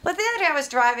 you know. But the other day I was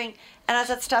driving and I was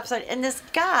at stop sign, and this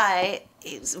guy,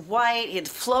 he's white, he had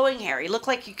flowing hair. He looked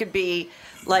like he could be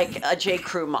like a J.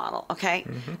 Crew model, okay?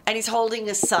 And he's holding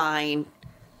a sign.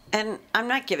 And I'm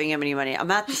not giving him any money.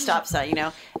 I'm at the stop sign, you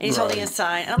know, and he's holding a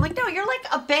sign. And I'm like, no, you're like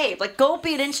a babe. Like, go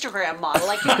be an Instagram model.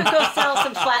 Like, you could go sell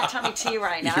some flat tummy tea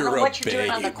right now. I don't know You're what a you're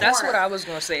doing on the babe. corner. That's what I was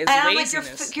going to say. It's And I'm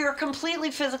laziness. like, you're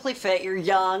completely physically fit. You're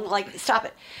young. Like, stop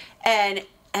it. And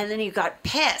then he got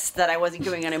pissed that I wasn't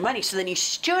giving any money. So then he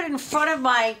stood in front of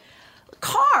my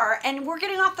car, and we're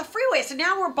getting off the freeway. So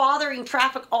now we're bothering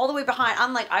traffic all the way behind.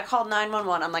 I'm like, I called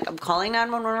 911. I'm like, I'm calling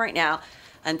 911 right now.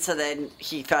 And so then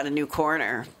he found a new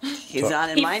corner. He's not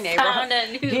in my neighborhood. found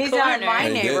a new He's not in corner. my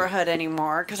He did. neighborhood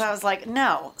anymore because I was like,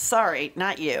 no, sorry,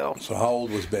 not you. So how old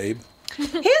was Babe? He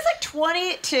was like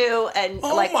 22 and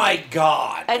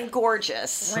God! and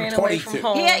gorgeous. Ran away from 22.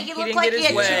 home. He looked didn't like get he his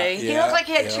had way. he looked like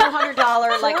he had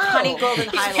 $200 like real. honey golden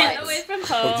Ran away highlights. from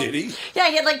home. Oh, did he? Yeah,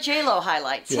 he had like J-Lo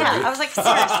highlights. Yeah. Yeah, I was like,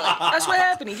 seriously. That's what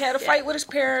happened. He had a fight with his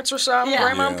parents or something. Yeah.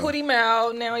 Grandma Yeah. put him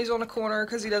out. Now he's on the corner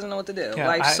because he doesn't know what to do. Yeah,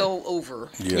 Life's so over.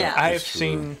 Yeah. I have that's true.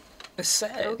 seen, It's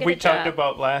sad. Get we a talked job.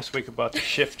 about last week about the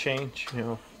shift change, you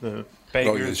know, the Oh, yeah,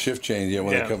 the beggars shift change. Yeah,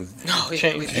 when Yeah. it comes, Oh, yeah,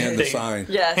 change, we did. and the they sign.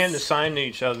 Yes. hand the sign to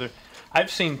each other.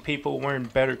 I've seen people wearing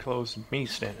better clothes than me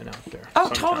standing out there. Oh,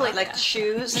 sometimes. totally. Like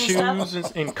shoes and stuff.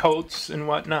 Shoes and coats and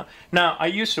whatnot. Now, I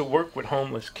used to work with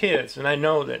homeless kids, and I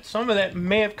know that some of that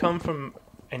may have come from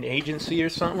an agency or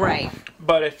something. Right.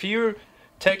 But if you're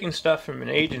taking stuff from an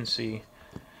agency,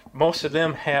 most of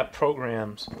them have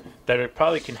programs that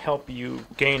probably can help you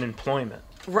gain employment,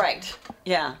 Right.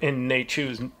 Yeah. and they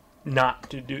choose not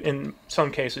to do. In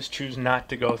some cases, choose not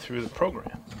to go through the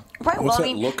program. Right. What's well, I that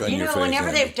mean, look on you your know, face, whenever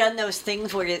Andy? they've done those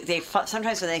things where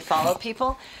sometimes when they follow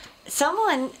people,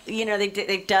 someone, you know,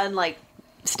 they've done like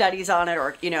studies on it,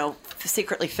 or you know,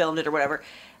 secretly filmed it or whatever,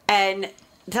 and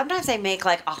sometimes they make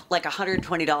like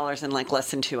 $120 in like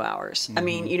less than 2 hours. I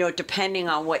mean, you know, depending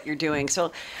on what you're doing.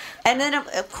 So, and then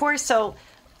of course, so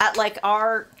at like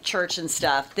our church and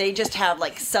stuff, they just have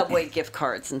like Subway gift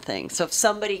cards and things. So if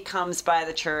somebody comes by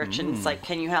the church and it's like,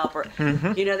 can you help? Or,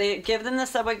 you know, they give them the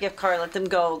Subway gift card, let them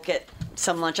go get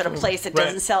some lunch at a place that Right.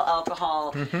 doesn't sell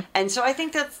alcohol. And so I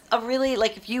think that's a really,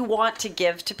 like, if you want to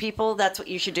give to people, that's what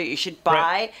you should do. You should buy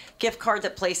Right. gift cards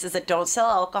at places that don't sell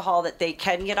alcohol, that they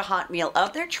can get a hot meal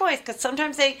of their choice, because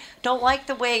sometimes they don't like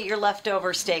the way your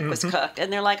leftover steak was cooked.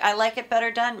 And they're like, I like it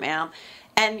better done, ma'am.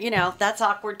 And, you know, that's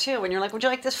awkward, too. When you're like, would you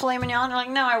like this filet mignon? And they're like,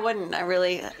 no, I wouldn't. I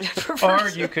really prefer... Or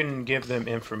you can give them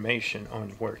information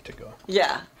on where to go.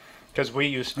 Yeah. Because we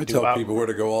used to I do tell people where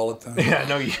to go all the time. Yeah, I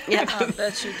know you. Yeah. I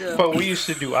bet you do. But we used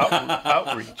to do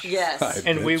outreach. Yes. I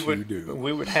And bet we you do.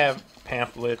 would have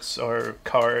pamphlets or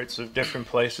cards of different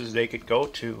places they could go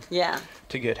to Yeah.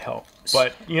 to get help.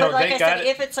 But you know, But like they I got said, it.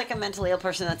 if it's like a mentally ill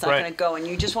person that's not Right. going to go, and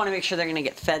you just want to make sure they're going to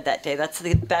get fed that day, that's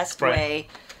the best Right. way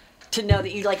to know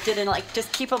that you like didn't like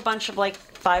just keep a bunch of like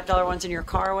 $5 ones in your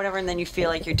car or whatever, and then you feel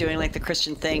like you're doing like the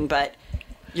Christian thing, but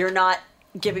you're not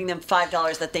giving them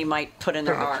 $5 that they might put in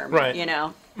their arm. Right. You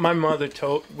know. My mother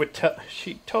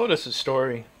she told us a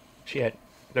story.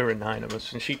 There were 9 of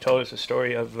us, and she told us a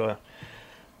story of a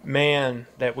man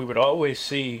that we would always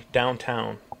see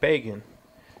downtown begging,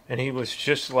 and he was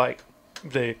just like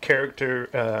the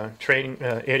character Trading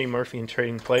Eddie Murphy in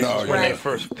Trading Places Oh, when yeah. they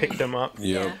first picked him up.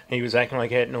 Yep. He was acting like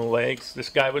he had no legs. This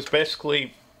guy was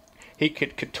basically, he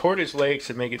could contort his legs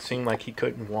to make it seem like he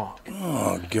couldn't walk.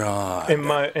 Oh, God.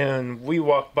 And we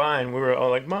walked by and we were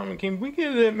all like, Mom, can we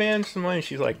give that man some money?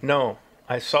 She's like, no,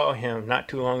 I saw him not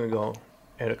too long ago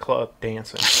at a club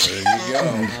dancing. There you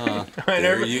go.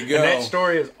 There you go. And that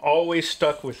story has always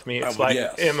stuck with me. It's like,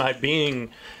 yes. am I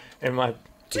being Do a you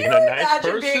nice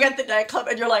imagine person? being at the nightclub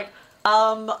and you're like,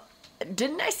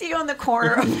 didn't I see you on the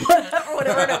corner of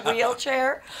whatever in a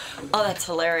wheelchair? Oh, that's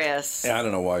hilarious. I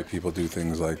don't know why people do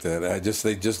things like that.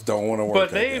 They just don't want to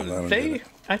work. But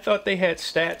I thought they had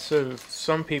stats of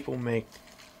some people make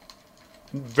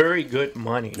very good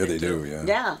money. Yeah, they do. Yeah.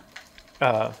 Yeah.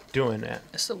 Doing that.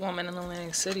 It's a woman in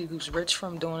Atlantic City who's rich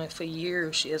from doing it for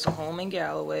years. She has a home in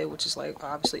Galloway, which is like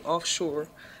obviously offshore,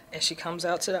 and she comes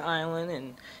out to the island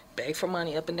and beg for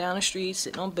money up and down the street,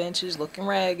 sitting on benches, looking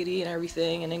raggedy and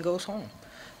everything, and then goes home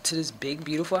to this big,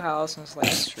 beautiful house, and it's like,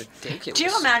 it's ridiculous. Do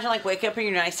you imagine, like, waking up in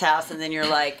your nice house and then you're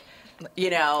like,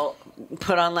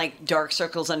 put on, like, dark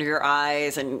circles under your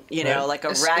eyes and, like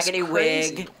a raggedy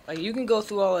wig. Like, you can go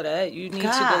through all of that. You need to go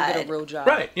get a real job.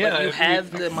 Right, yeah. Like, you have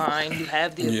the mind, you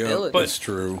have the ability. That's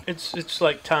true. It's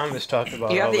like Tom has talked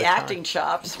about. You have all the time. acting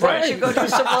chops. Why don't you go do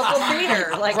some local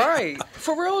theater? Like, right.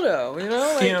 For real,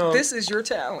 though. This is your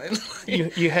talent.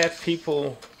 you have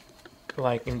people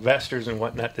like investors and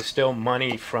whatnot that steal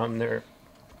money from their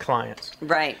clients.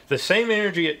 Right. The same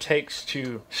energy it takes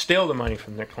to steal the money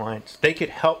from their clients, they could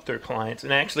help their clients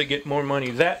and actually get more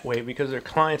money that way because their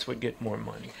clients would get more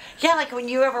money. Yeah, like when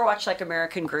you ever watch like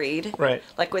American Greed, Right.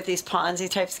 Like with these Ponzi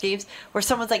type schemes, where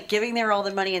someone's like giving their all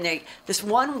the money, and this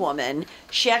one woman,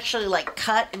 she actually like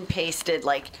cut and pasted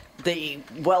like the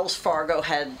Wells Fargo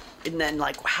had, and then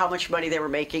like how much money they were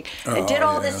making, and did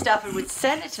all this stuff, and would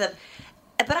send it to them.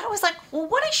 But I was like, well,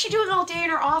 what is she doing all day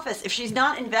in her office if she's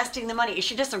not investing the money? Is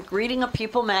she just reading a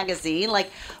People magazine?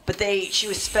 Like, but she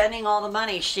was spending all the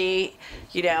money.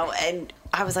 And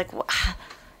I was like, well,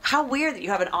 how weird that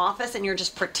you have an office and you're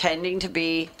just pretending to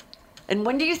be. And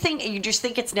when do you think, you just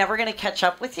think it's never going to catch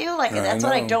up with you? Like, that's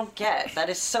what I don't get. That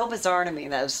is so bizarre to me,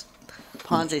 those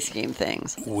Ponzi scheme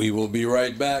things. We will be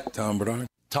right back, Tom Bernard.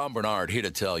 Tom Bernard here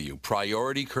to tell you,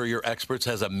 Priority Courier Experts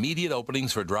has immediate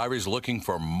openings for drivers looking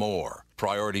for more.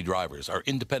 Priority drivers are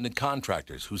independent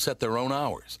contractors who set their own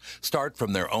hours, start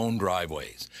from their own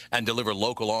driveways, and deliver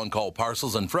local on-call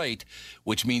parcels and freight,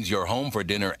 which means you're home for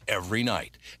dinner every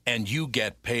night, and you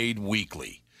get paid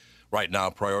weekly. Right now,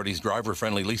 Priority's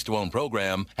driver-friendly lease-to-own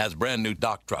program has brand-new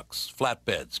dock trucks,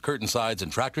 flatbeds, curtain sides,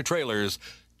 and tractor-trailers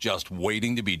just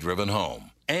waiting to be driven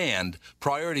home. And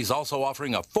Priority's also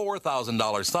offering a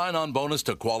 $4,000 sign-on bonus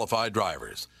to qualified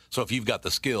drivers. So if you've got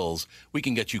the skills, we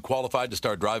can get you qualified to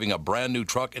start driving a brand new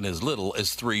truck in as little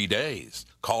as 3 days.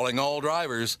 Calling all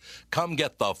drivers, come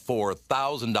get the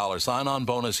 $4,000 sign-on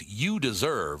bonus you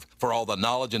deserve for all the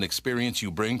knowledge and experience you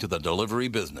bring to the delivery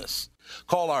business.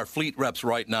 Call our fleet reps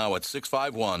right now at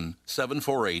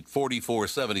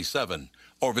 651-748-4477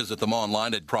 or visit them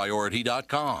online at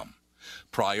priority.com.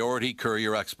 Priority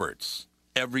Courier Experts.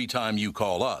 Every time you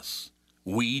call us,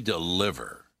 we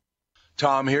deliver.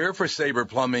 Tom here for Sabre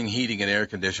Plumbing, Heating, and Air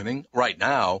Conditioning. Right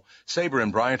now, Sabre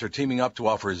and Bryant are teaming up to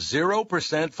offer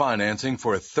 0% financing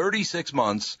for 36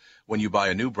 months when you buy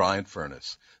a new Bryant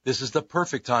furnace. This is the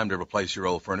perfect time to replace your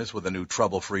old furnace with a new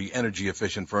trouble-free,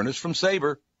 energy-efficient furnace from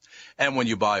Sabre. And when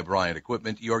you buy Bryant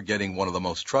equipment, you're getting one of the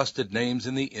most trusted names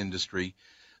in the industry.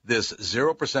 This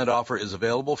 0% offer is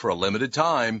available for a limited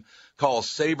time. Call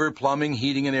Sabre Plumbing,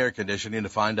 Heating, and Air Conditioning to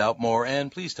find out more,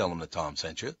 and please tell them that Tom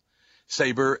sent you.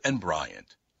 Sabre and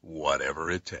Bryant,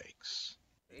 whatever it takes.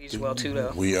 He's well, too,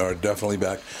 though. We are definitely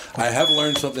back. I have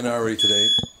learned something already today.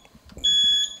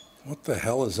 What the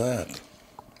hell is that?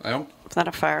 Is that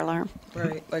a fire alarm?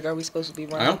 Right. Like, are we supposed to be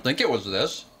running? I don't think it was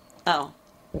this. Oh.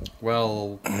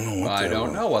 Well, I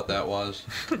don't know what that was.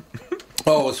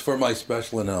 Oh, it's for my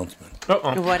special announcement.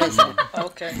 Uh-oh. What is it?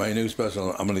 Okay. My new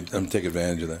special, I'm gonna take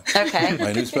advantage of that. Okay.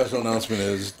 My new special announcement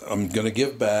is I'm going to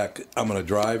give back. I'm going to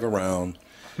drive around,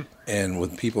 and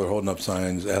when people are holding up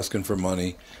signs asking for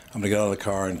money, I'm going to get out of the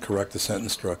car and correct the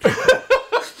sentence structure.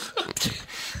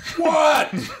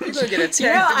 What? You're going to get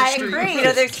attacked I in the agree.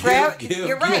 street. There's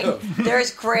you're right.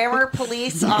 There's grammar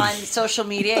police on social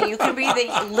media. You can be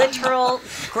the literal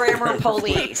grammar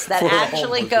police that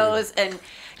actually goes and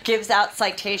gives out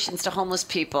citations to homeless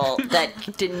people that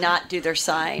did not do their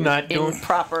sign in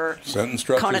proper sentence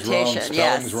structure's connotation. wrong,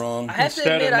 spelling's wrong. I have to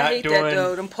Instead admit, of I not hate doing- that,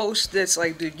 though. Them posts that's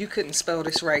like, dude, you couldn't spell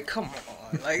this right. Come on.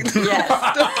 Like,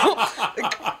 Yes.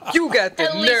 like, you got the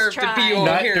At least nerve to be try. on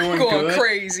Not here doing going good.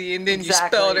 crazy, and then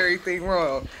Exactly. you spelled everything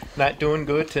wrong. Not doing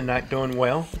good to not doing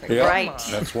well. Yeah, Right.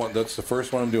 That's the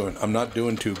first one I'm doing. I'm not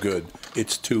doing too good.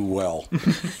 It's too well.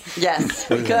 Yes.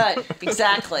 Good.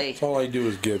 Exactly. All I do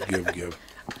is give.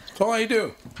 That's all I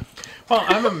do. Well,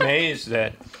 I'm amazed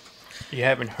that you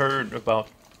haven't heard about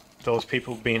those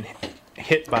people being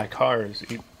hit by cars,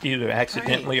 either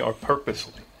accidentally or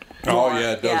purposely. Oh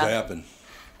yeah, it does Yeah. happen.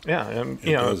 Yeah, It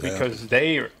does because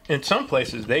they are, in some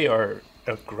places, they are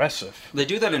aggressive. They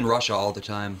do that in Russia all the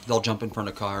time. They'll jump in front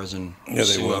of cars and Yeah, they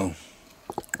sue will. them.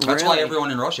 That's why Really?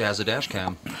 everyone in Russia has a dash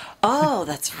cam. Oh,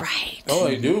 that's right. Oh,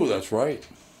 they do. That's right.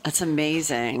 That's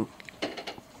amazing.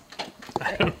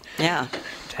 Yeah.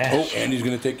 Oh, Andy's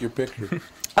gonna take your picture.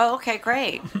 Oh, okay,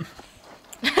 great.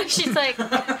 She's like,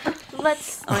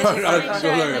 let's Oh, make Go sure I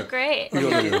there. look great.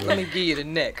 Let me give you the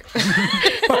neck.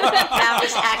 Now I'm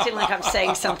just acting like I'm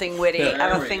saying something witty. I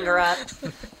have a finger up.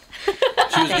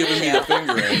 She was giving me the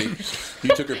finger, Andy.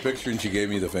 You took her picture and she gave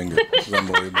me the finger. It was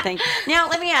unbelievable. Thank you. Now,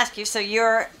 let me ask you. So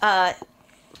you're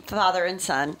father and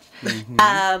son.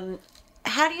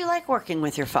 How do you like working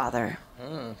with your father?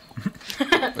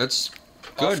 It's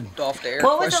good. Off the air.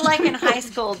 What was it like in high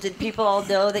school? Did people all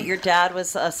know that your dad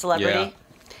was a celebrity?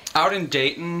 Out in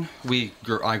Dayton,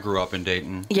 I grew up in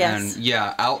Dayton. Yes. And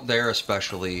yeah, out there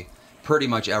especially, pretty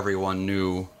much everyone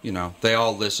knew, they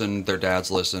all listened, their dads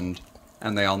listened,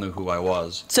 and they all knew who I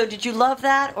was. So did you love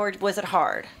that, or was it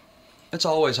hard? It's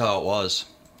always how it was.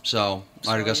 So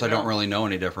I guess I don't really know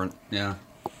any different. Yeah.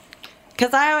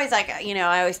 Because I always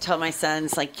I always tell my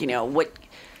sons what.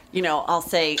 I'll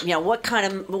say,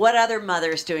 what other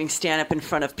mother's doing stand up in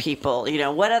front of people?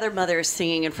 What other mother is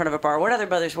singing in front of a bar? What other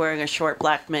mother's wearing a short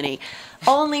black mini?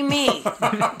 Only me.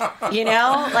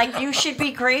 You should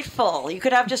be grateful. You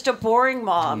could have just a boring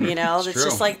mom, that's true.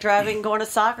 just like going to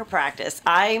soccer practice.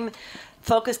 I'm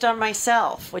focused on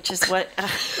myself, which is what.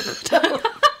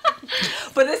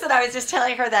 But listen, I was just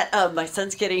telling her that my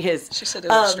son's getting his. She said it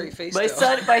with a straight face, My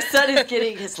though. son is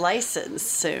getting his license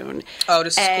soon. Oh,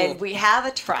 this is and cool. we have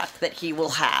a truck that he will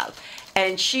have,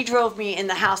 and she drove me in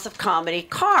the House of Comedy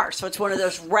car, so it's one of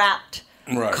those wrapped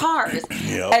Right. cars.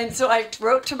 Yep. And so I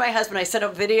wrote to my husband. I sent a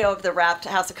video of the wrapped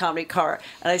House of Comedy car,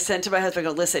 and I sent to my husband.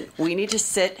 I go, listen, we need to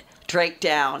sit Drake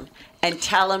down and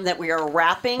tell him that we are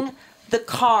wrapping the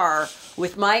car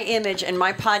with my image and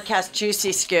my podcast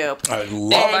Juicy Scoop. I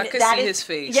love I And could that see is- his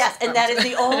face. Yes, and that is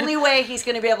the only way he's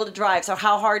going to be able to drive. So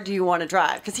how hard do you want to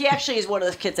drive? Because he actually is one of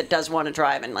those kids that does want to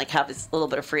drive and have his little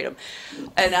bit of freedom.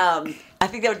 And I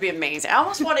think that would be amazing. I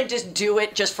almost want to just do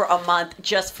it just for a month,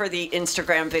 just for the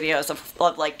Instagram videos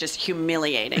of just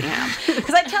humiliating him.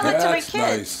 Because I tell it to my That's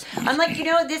kids. nice. I'm like,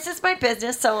 this is my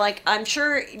business. So I'm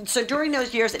sure. So during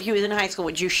those years that he was in high school,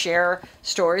 would you share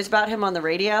stories about him on the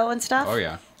radio and stuff? Oh,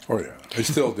 yeah. Oh yeah, I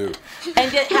still do.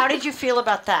 And how did you feel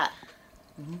about that?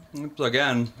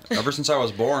 Again, ever since I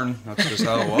was born, that's just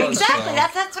how it was. Exactly. so-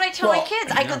 That's what I tell my Well,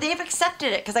 kids. I go, they've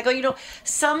accepted it because I go,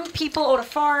 some people own a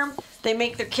farm. They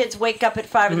make their kids wake up at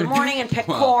 5 in the morning and pick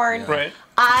Well, corn. yeah. Right.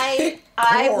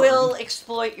 I corn. will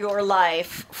exploit your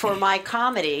life for my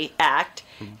comedy act,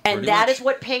 and Pretty that much. is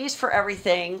what pays for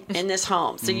everything in this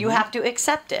home. So you have to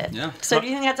accept it. Yeah. So do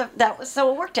you think that was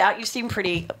so it worked out? You seem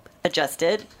pretty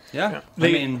adjusted. Yeah. The-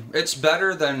 I mean, it's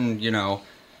better than,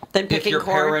 Than if picking your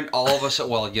corn. parent all of a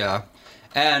sudden, well, yeah.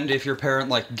 And if your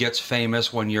parent gets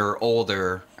famous when you're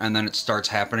older and then it starts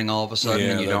happening all of a sudden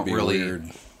Yeah, and you that'd don't be really weird.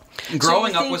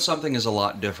 growing you up think- with something is a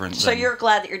lot different. So than, you're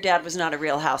glad that your dad was not a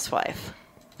real housewife,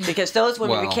 because those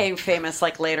women Well. became famous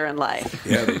later in life.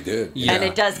 Yeah, they did. Yeah. And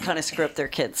it does kind of screw up their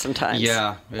kids sometimes.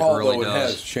 Yeah, it Although really it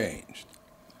does. has changed.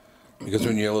 Because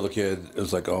when you're a little kid, it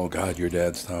was like, oh, God, your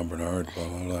dad's Tom Bernard, blah,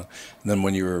 blah, blah. And then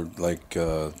when you were,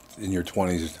 in your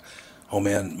 20s, oh,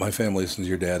 man, my family listens to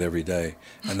your dad every day.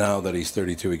 And now that he's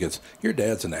 32, he gets, your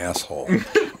dad's an asshole.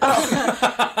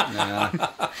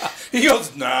 He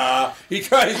goes, nah. He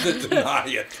tries to deny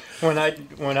it. When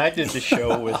I did the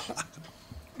show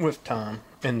with Tom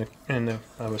and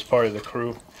I was part of the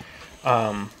crew,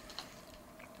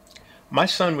 my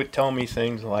son would tell me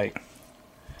things like,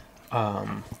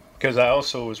 because I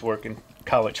also was working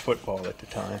college football at the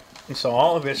time, and so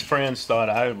all of his friends thought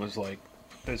I was like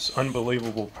this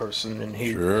unbelievable person, and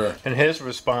Sure. and his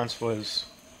response was,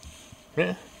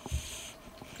 yeah.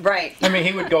 Right. I mean,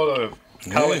 he would go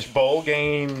to college bowl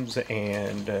games,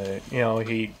 and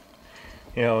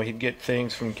he'd get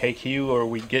things from KQ, or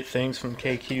we'd get things from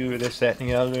KQ, this, that, and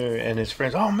the other, and his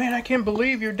friends, oh man, I can't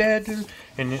believe your dad did.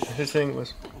 And his thing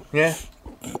was, yeah.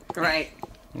 Right.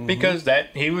 because that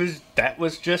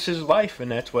was just his life,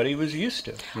 and that's what he was used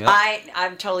to. Yep.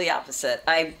 I'm totally opposite.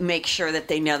 I make sure that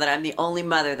they know that I'm the only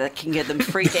mother that can give them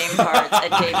free game cards at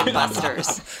Dave &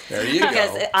 Buster's. There you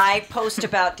Because go. I post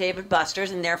about Dave &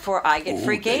 Buster's, and therefore I get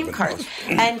free game Dave & cards.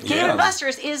 Buster's. And Dave Yeah. &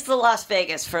 Buster's is the Las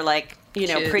Vegas for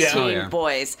Kids. preteen Oh, yeah.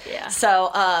 boys. Yeah.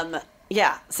 So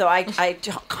so I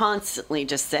constantly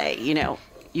just say,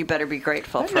 you better be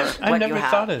grateful for I what never you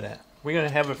have. thought of that. We're going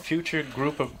to have a future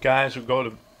group of guys who go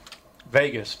to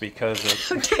Vegas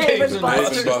because of Dave &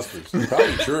 Buster's. Dave & Buster's.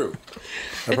 Probably true.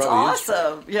 That It's probably is true.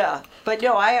 awesome. Yeah. But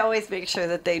no, I always make sure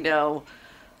that they know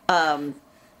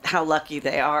how lucky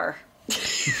they are.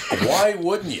 Why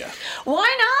wouldn't you?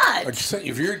 Why not? Like you say,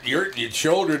 if you're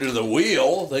shoulder to the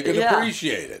wheel, they can Yeah.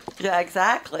 appreciate it. Yeah,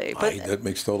 exactly. But That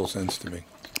makes total sense to me.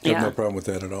 I have Yeah. no problem with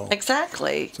that at all.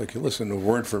 exactly. It's like, listen, if it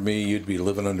weren't for me, you'd be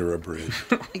living under a bridge.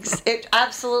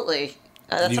 Absolutely.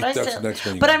 That's what I That's said. the next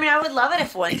one you But got. I mean, I would love it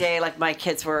if one day, like, my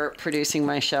kids were producing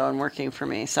my show and working for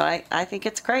me. So I think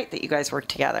it's great that you guys work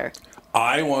together.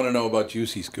 I want to know about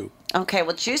Juicy Scoop. Okay,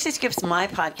 well, Juicy Scoop's my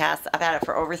podcast. I've had it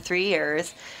for over 3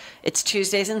 years. It's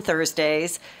Tuesdays and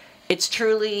Thursdays. It's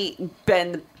truly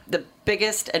been the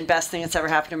biggest and best thing that's ever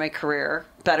happened in my career,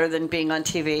 better than being on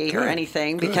TV or Good.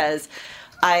 anything, Good. because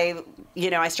I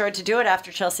started to do it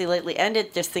after Chelsea Lately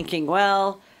ended, just thinking,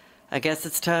 well, I guess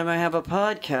it's time I have a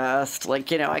podcast.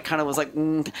 I kind of was like, Yeah,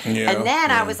 and then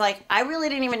yeah. I was like, I really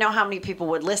didn't even know how many people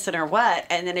would listen or what.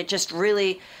 And then it just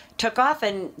really took off.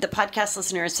 And the podcast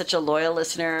listener is such a loyal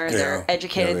listener. Yeah. They're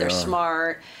educated, Yeah, they they're are.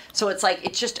 smart. So it's like,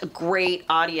 it's just a great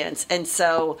audience. And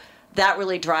so that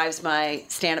really drives my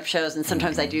stand-up shows. And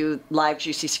sometimes I do live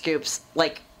Juicy Scoops,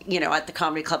 at the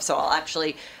comedy club. So I'll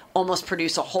actually almost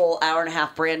produce a whole hour and a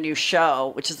half brand new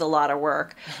show, which is a lot of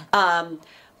work.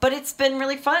 But it's been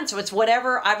really fun. So it's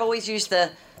whatever. I've always used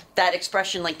that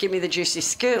expression, like, give me the juicy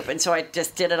scoop. And so I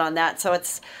just did it on that. So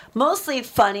it's mostly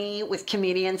funny with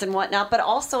comedians and whatnot. But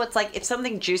also it's like if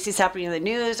something juicy is happening in the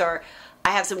news, or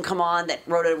I have someone come on that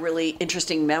wrote a really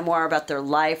interesting memoir about their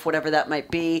life, whatever that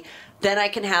might be, then I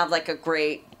can have like a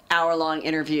great hour-long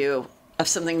interview of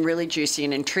something really juicy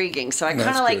and intriguing. So I That's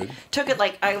kind of like good. took it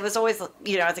like I was always,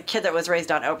 as a kid that was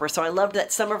raised on Oprah. So I loved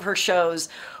that some of her shows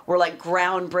were like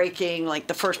groundbreaking, like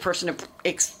the first person to,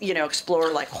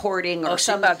 explore like hoarding or Oh, she's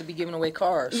some. about to be giving away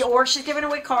cars. Or she's giving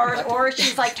away cars, or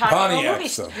she's like talking to a Pontiacs, movie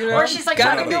so. star, or she's like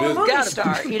Gotta talking to be a movie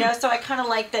gotta be. star, So I kind of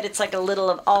like that it's like a little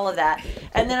of all of that.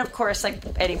 And then of course, like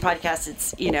any podcast,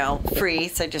 it's free,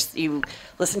 so just you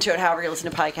listen to it however you listen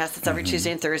to podcasts. It's every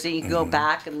Tuesday and Thursday. You can go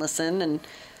back and listen, and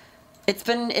it's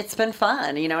been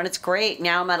fun, and it's great.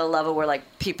 Now I'm at a level where like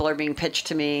people are being pitched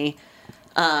to me.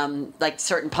 Like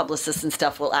certain publicists and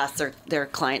stuff will ask their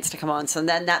clients to come on, so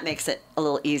then that makes it a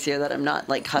little easier that I'm not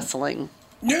like hustling.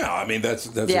 Yeah, I mean, that's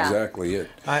Yeah. exactly it.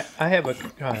 I have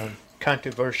a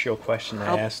controversial question to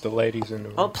ask the ladies in the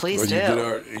room. Oh, please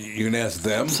Well, do. you can ask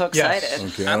them. I'm so Yes. excited.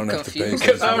 Okay, I I'm don't have to pay. confused.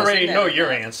 Because I Yes, already I know know.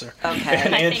 your answer. Okay.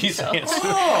 And I think Andy's so. answer.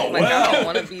 Oh, Like, I don't well.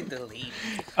 want to be the lead.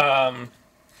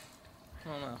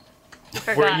 Were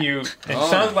Forgot. you? It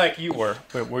sounds like you were,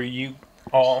 but were you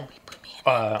all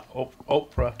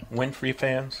Oprah Winfrey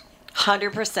fans?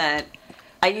 100%.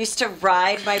 I used to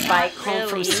ride my bike home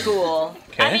from Really? school.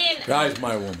 Okay. I mean, Guy's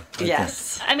my woman. Okay.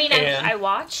 Yes. And- I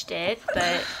watched it,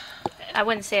 but I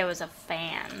wouldn't say I was a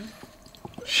fan.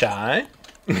 Shy?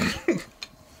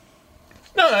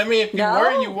 No, I mean, if you No?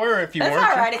 were, you were. If you That's weren't,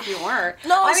 all right if you weren't.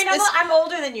 No, I mean, it's- I'm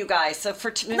older than you guys, so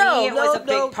for me, No, it was a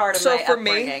no, big part of so my for me-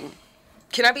 upbringing.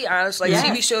 Can I be honest? Like Yes.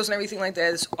 TV shows and everything like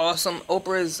that is awesome.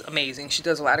 Oprah is amazing. She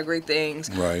does a lot of great things.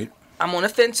 Right. I'm on the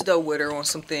fence though with her on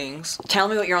some things. Tell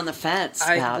me what you're on the fence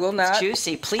I about. will not. It's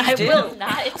juicy. Please I do. will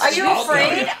not. It's Are you I'll tell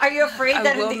afraid? you. Are you afraid I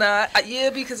that will not.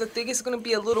 Yeah, because I think it's gonna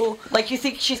be a little. like you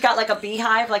think she's got like a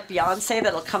beehive like Beyonce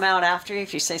that'll come out after you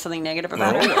if you say something negative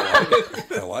about her?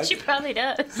 I like She it. probably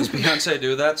does. Does Beyonce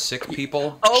do that? Sick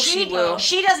people? Oh, she will.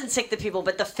 She doesn't sick the people,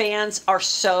 but the fans are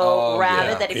so Oh, rabid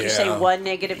yeah. that if you say Yeah. one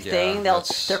negative Yeah, thing,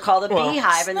 that's- they're called a Well,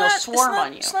 beehive and they'll swarm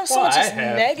on you. It's not so Well, much I as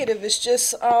have. negative. It's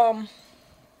just I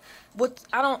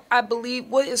believe.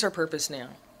 What is her purpose now?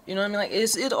 You know what I mean? Like,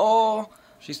 is it all?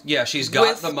 She's got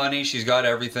With- the money. She's got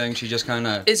everything. She just kind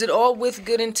of. Is it all with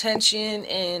good intention?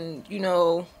 And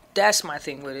that's my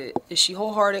thing with it. Is she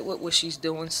wholehearted with what she's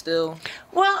doing still?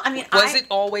 Well, I mean, Was it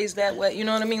always that way? You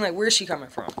know what I mean? Like, where's she coming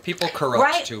from? People corrupt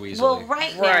right? too easily. Well,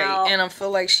 right now, Right, and I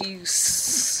feel like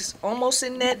she's almost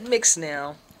in that mix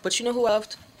now. But you know who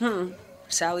left?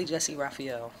 Sally Jesse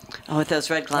Raphael. oh, with those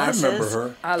red I glasses, remember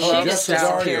her. I she love just Sally.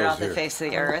 disappeared off the here. face of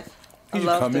the earth. You should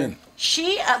loved come her. in.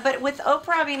 But with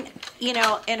Oprah, I mean,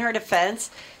 in her defense,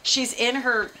 she's in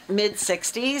her mid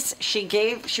 60s.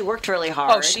 She worked really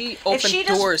hard. Oh, she opened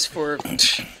doors for.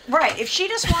 Right. If she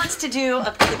just wants to do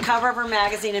the cover of her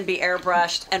magazine and be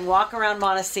airbrushed and walk around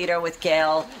Montecito with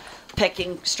Gail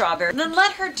picking strawberries, then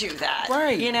let her do that.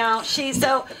 Right.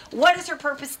 So what is her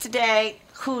purpose today?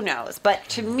 Who knows? But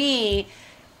to me,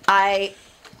 I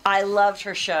loved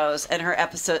her shows, and her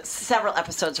episodes. Several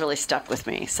episodes really stuck with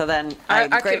me. So then I'm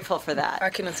grateful for that. I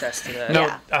can attest to that.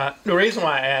 No, the reason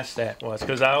why I asked that was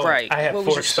because I have What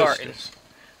was 4 your starting? sisters,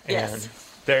 Yes. and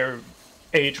their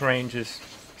age range is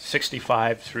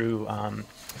 65 through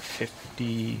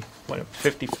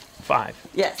 55.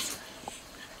 Yes.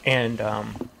 And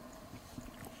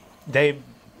they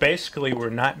basically were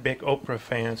not big Oprah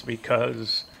fans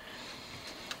because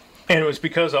it was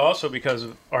because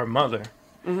of our mother,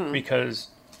 because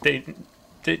they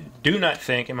do not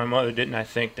think, and my mother did not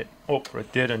think, that Oprah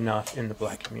did enough in the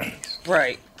black communities.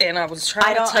 Right. And I was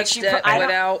trying to touch that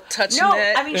without touching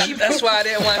that. I mean, that's why I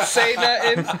didn't want to say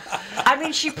nothing. I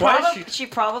mean, she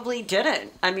probably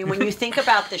didn't. I mean, when you think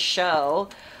about the show,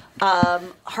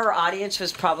 her audience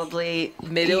was probably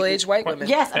middle-aged white women.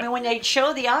 Yes, I mean, when they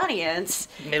show the audience,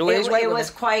 middle-aged white women. It was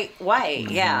quite white.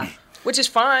 Yeah. Which is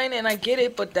fine, and I get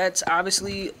it, but that's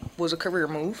obviously was a career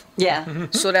move. Yeah.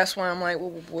 So that's why I'm like,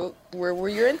 well, where were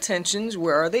your intentions?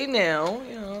 Where are they now?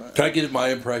 Can I give my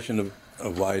impression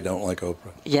of why I don't like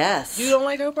Oprah? Yes. You don't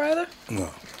like Oprah either? No.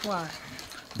 Why?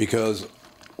 Because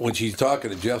when she's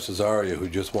talking to Jeff Cesario, who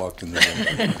just walked in the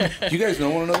room. Do you guys know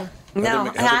one another? No.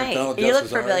 Heather Hi. McDonald, You Jeff look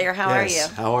Cesario? familiar. How are you?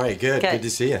 How are you? Good. Good to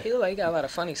see you. He look like he got a lot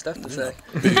of funny stuff to say.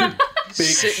 Big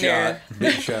Sitting shot.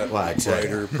 Big shot. Well, exactly.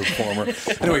 Writer, performer.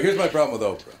 Anyway, here's my problem with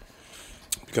Oprah.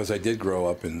 Because I did grow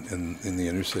up in the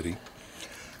inner city.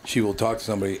 She will talk to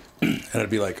somebody, and I'd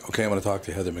be like, okay, I'm going to talk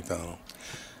to Heather McDonald.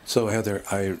 So, Heather,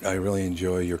 I really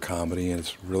enjoy your comedy, and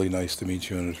it's really nice to meet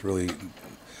you, and it's really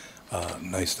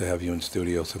nice to have you in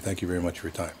studio, so thank you very much for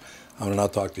your time. I'm going to now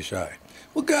talk to Shy.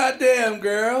 Well, goddamn,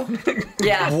 girl.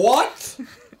 Yeah. What?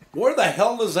 Where the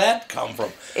hell does that come from?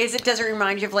 Does it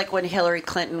remind you of like when Hillary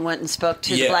Clinton went and spoke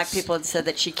to the black people and said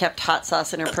that she kept hot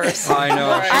sauce in her purse? I know.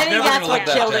 I think that's what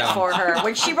killed it for her.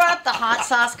 When she brought up the hot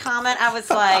sauce comment, I was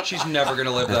like, she's never going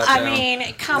to live that I down.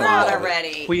 mean, come on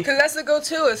already. Because that's the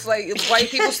go-to. It's like if white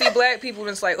people see black people, and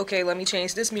it's like, okay, let me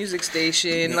change this music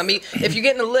station. If you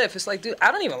get in the lift, it's like, dude,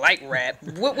 I don't even like rap.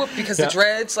 Because the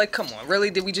dreads, like, come on,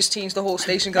 really? Did we just change the whole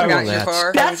station because I got in your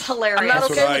car? That's hilarious. I'm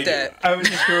not okay with that. I was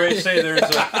just going to say there's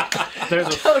a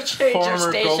Don't change your former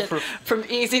station Gopher. from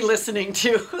easy listening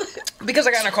to. Because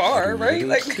I got in a car, right?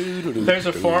 Like, There's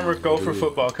a former Gopher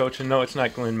football coach, and no, it's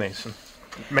not Glenn Mason.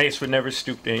 Mace would never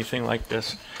stoop to anything like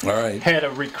this. All right. Had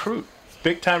a recruit,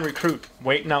 big-time recruit,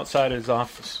 waiting outside his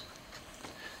office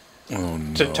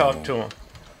to talk to him.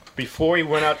 Before he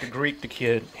went out to greet the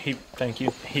kid, he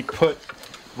put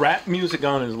rap music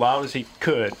on as loud as he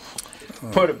could,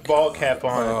 put a ball cap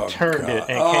on, and turned it,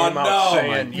 and came out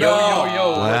saying,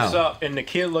 yo, what's up? And the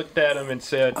kid looked at him and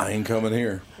said, I ain't coming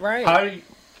here. right. how do you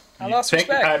lost think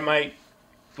respect. I might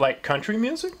like country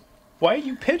music? Why are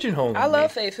you pigeonholing I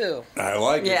love me? Faith Hill. I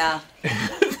like it. Yeah.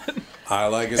 I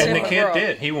like it. And the Same kid with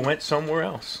did. He went somewhere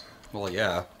else. Well,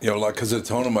 yeah. Like, because of the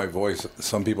tone of my voice,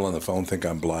 some people on the phone think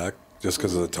I'm black just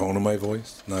because of the tone of my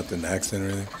voice, not an accent or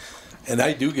anything. And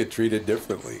I do get treated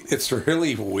differently. It's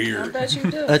really I weird. bet you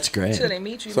do. That's great. Until they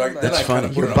meet you. So nobody. That's funny.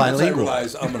 put You're it on. bilingual.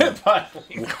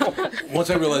 Once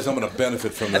I realize I'm going to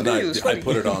benefit from the I knew it night, was I funny.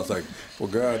 put it on. It's like, well,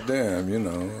 goddamn,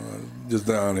 I'm just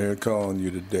down here calling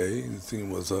you today and seeing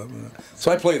what's up.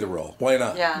 So I play the role. Why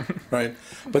not? Yeah. Right?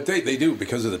 But they do,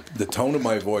 because of the tone of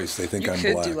my voice, they think You I'm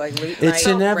could black. do like late It's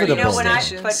night inevitable. radio But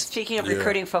stations. speaking of Yeah.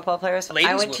 recruiting football players, Ladies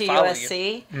I went would to follow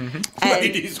USC, and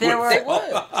Ladies there would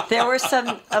were there were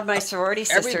some of my sorority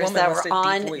Every sisters woman that wants were a deep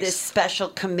on voice. this special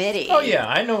committee. Oh yeah,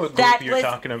 I know what group That you're was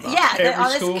talking about. yeah, they're Every on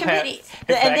this school committee, had, and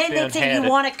back then then they say had you it.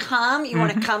 want to come, you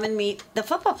want to come and meet the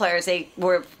football players.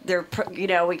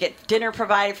 We get dinner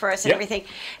provided for us and Yep. everything,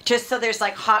 just so there's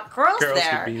like hot girls Girls could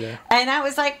there. be there. And I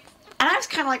was like. And I was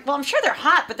kind of like, well, I'm sure they're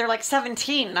hot, but they're like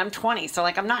 17 and I'm 20. So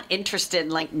like, I'm not interested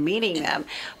in like meeting them.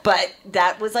 But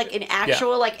that was like an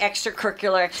actual like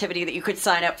extracurricular activity that you could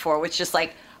sign up for, which just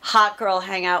like hot girl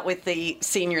hang out with the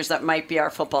seniors that might be our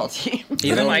football team.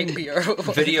 Even might be our-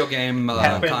 video game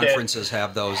Happened at- conferences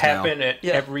have those now. Happened at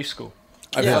every school.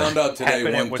 I found out today Happened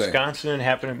one at thing. Wisconsin,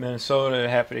 happened at Minnesota, it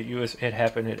happened at US. It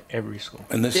happened at every school.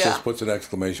 And this Yeah. just puts an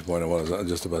exclamation point on what I was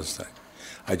just about to say.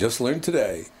 I just learned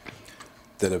today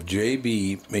that if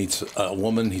JB meets a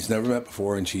woman he's never met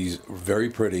before and she's very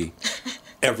pretty,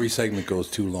 Every segment goes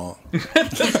too long. You know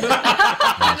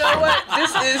what?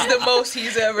 This is the most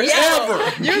he's ever said. Ever.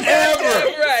 You got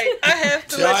that right. I have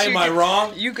to let you. Am I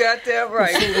wrong? You got that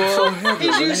right. He's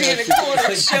usually in the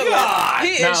corner chilling.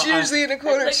 He is usually in the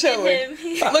corner chilling.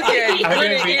 Look at you. I'm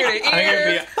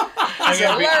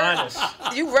gonna be honest.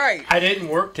 You right. I didn't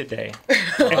work today,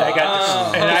 and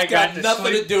I got to nothing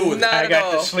sleep. to do with it. I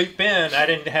got to sleep in. I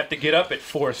didn't have to get up at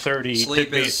 4:30.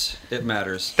 Sleep it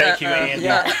matters. Thank you, Andy.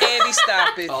 Andy,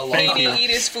 stop it. Thank He you. didn't eat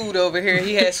his food over here.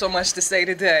 He had so much to say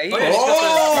today.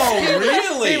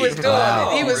 Really? He was doing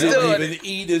it. He was doing Didn't it. even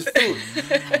eat his food.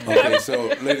 Okay, so,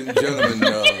 ladies and gentlemen,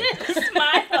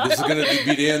 this is going to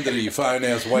be the end of the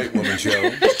fine-ass white woman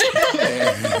show.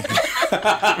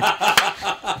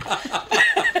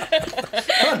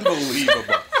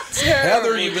 Unbelievable.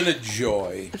 Heather, you've been a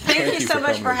joy. Thank you so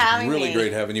much coming. for having really me.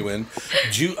 Great having you in.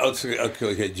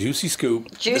 Juicy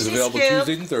Scoop is Juicy available Scoop.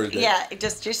 Tuesdays and Thursdays. Yeah,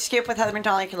 just Juicy Scoop with Heather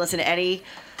McDonald. You can listen to any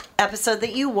episode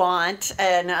that you want.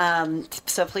 And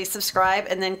so please subscribe.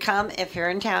 And then come, if you're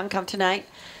in town, come tonight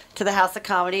to the House of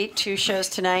Comedy. 2 shows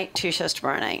tonight, 2 shows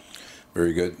tomorrow night.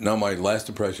 Very good. Now, my last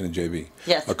impression of JB.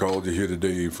 Yes. I called you here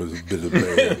today for a bit of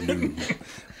bad news.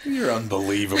 You're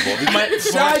unbelievable. My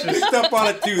I picked up on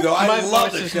it too, though. I My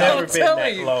love voice it. has never been telling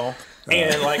that you. low.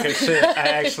 And like I said, I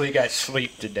actually got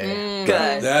sleep today.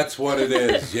 Good. That's what it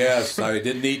is. Yes, I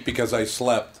didn't eat because I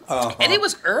slept. And it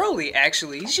was early,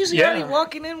 actually. He's usually already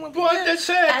walking in when What? That's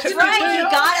it. I That's took the right. day You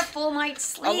off. got a full night's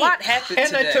sleep. a lot happened And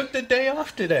today. I took the day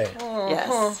off today.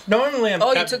 Yes. Normally I'm.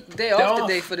 Oh, you took the day off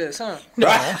today for this, huh? No,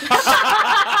 Now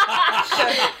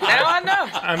I know.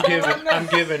 I'm giving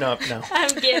up now.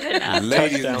 I'm giving up.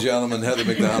 Ladies and Touchdown. gentlemen, Heather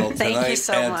McDonald Thank you tonight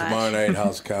so and much. tomorrow night,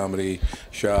 House Comedy.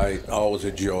 Shy, always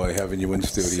a joy having you in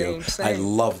studio. Same. I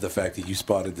love the fact that you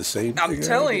spotted the same I'm thing.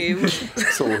 telling you.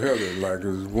 So Heather, like,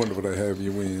 it's wonderful to have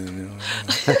you in.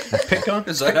 Pick on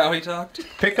Is that how he talked?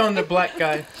 Pick on the black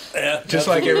guy, just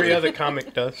like every other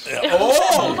comic does.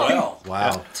 Oh, well.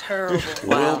 Wow. Terrible.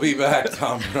 We'll be back,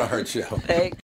 Tom Bernard Show. Hey.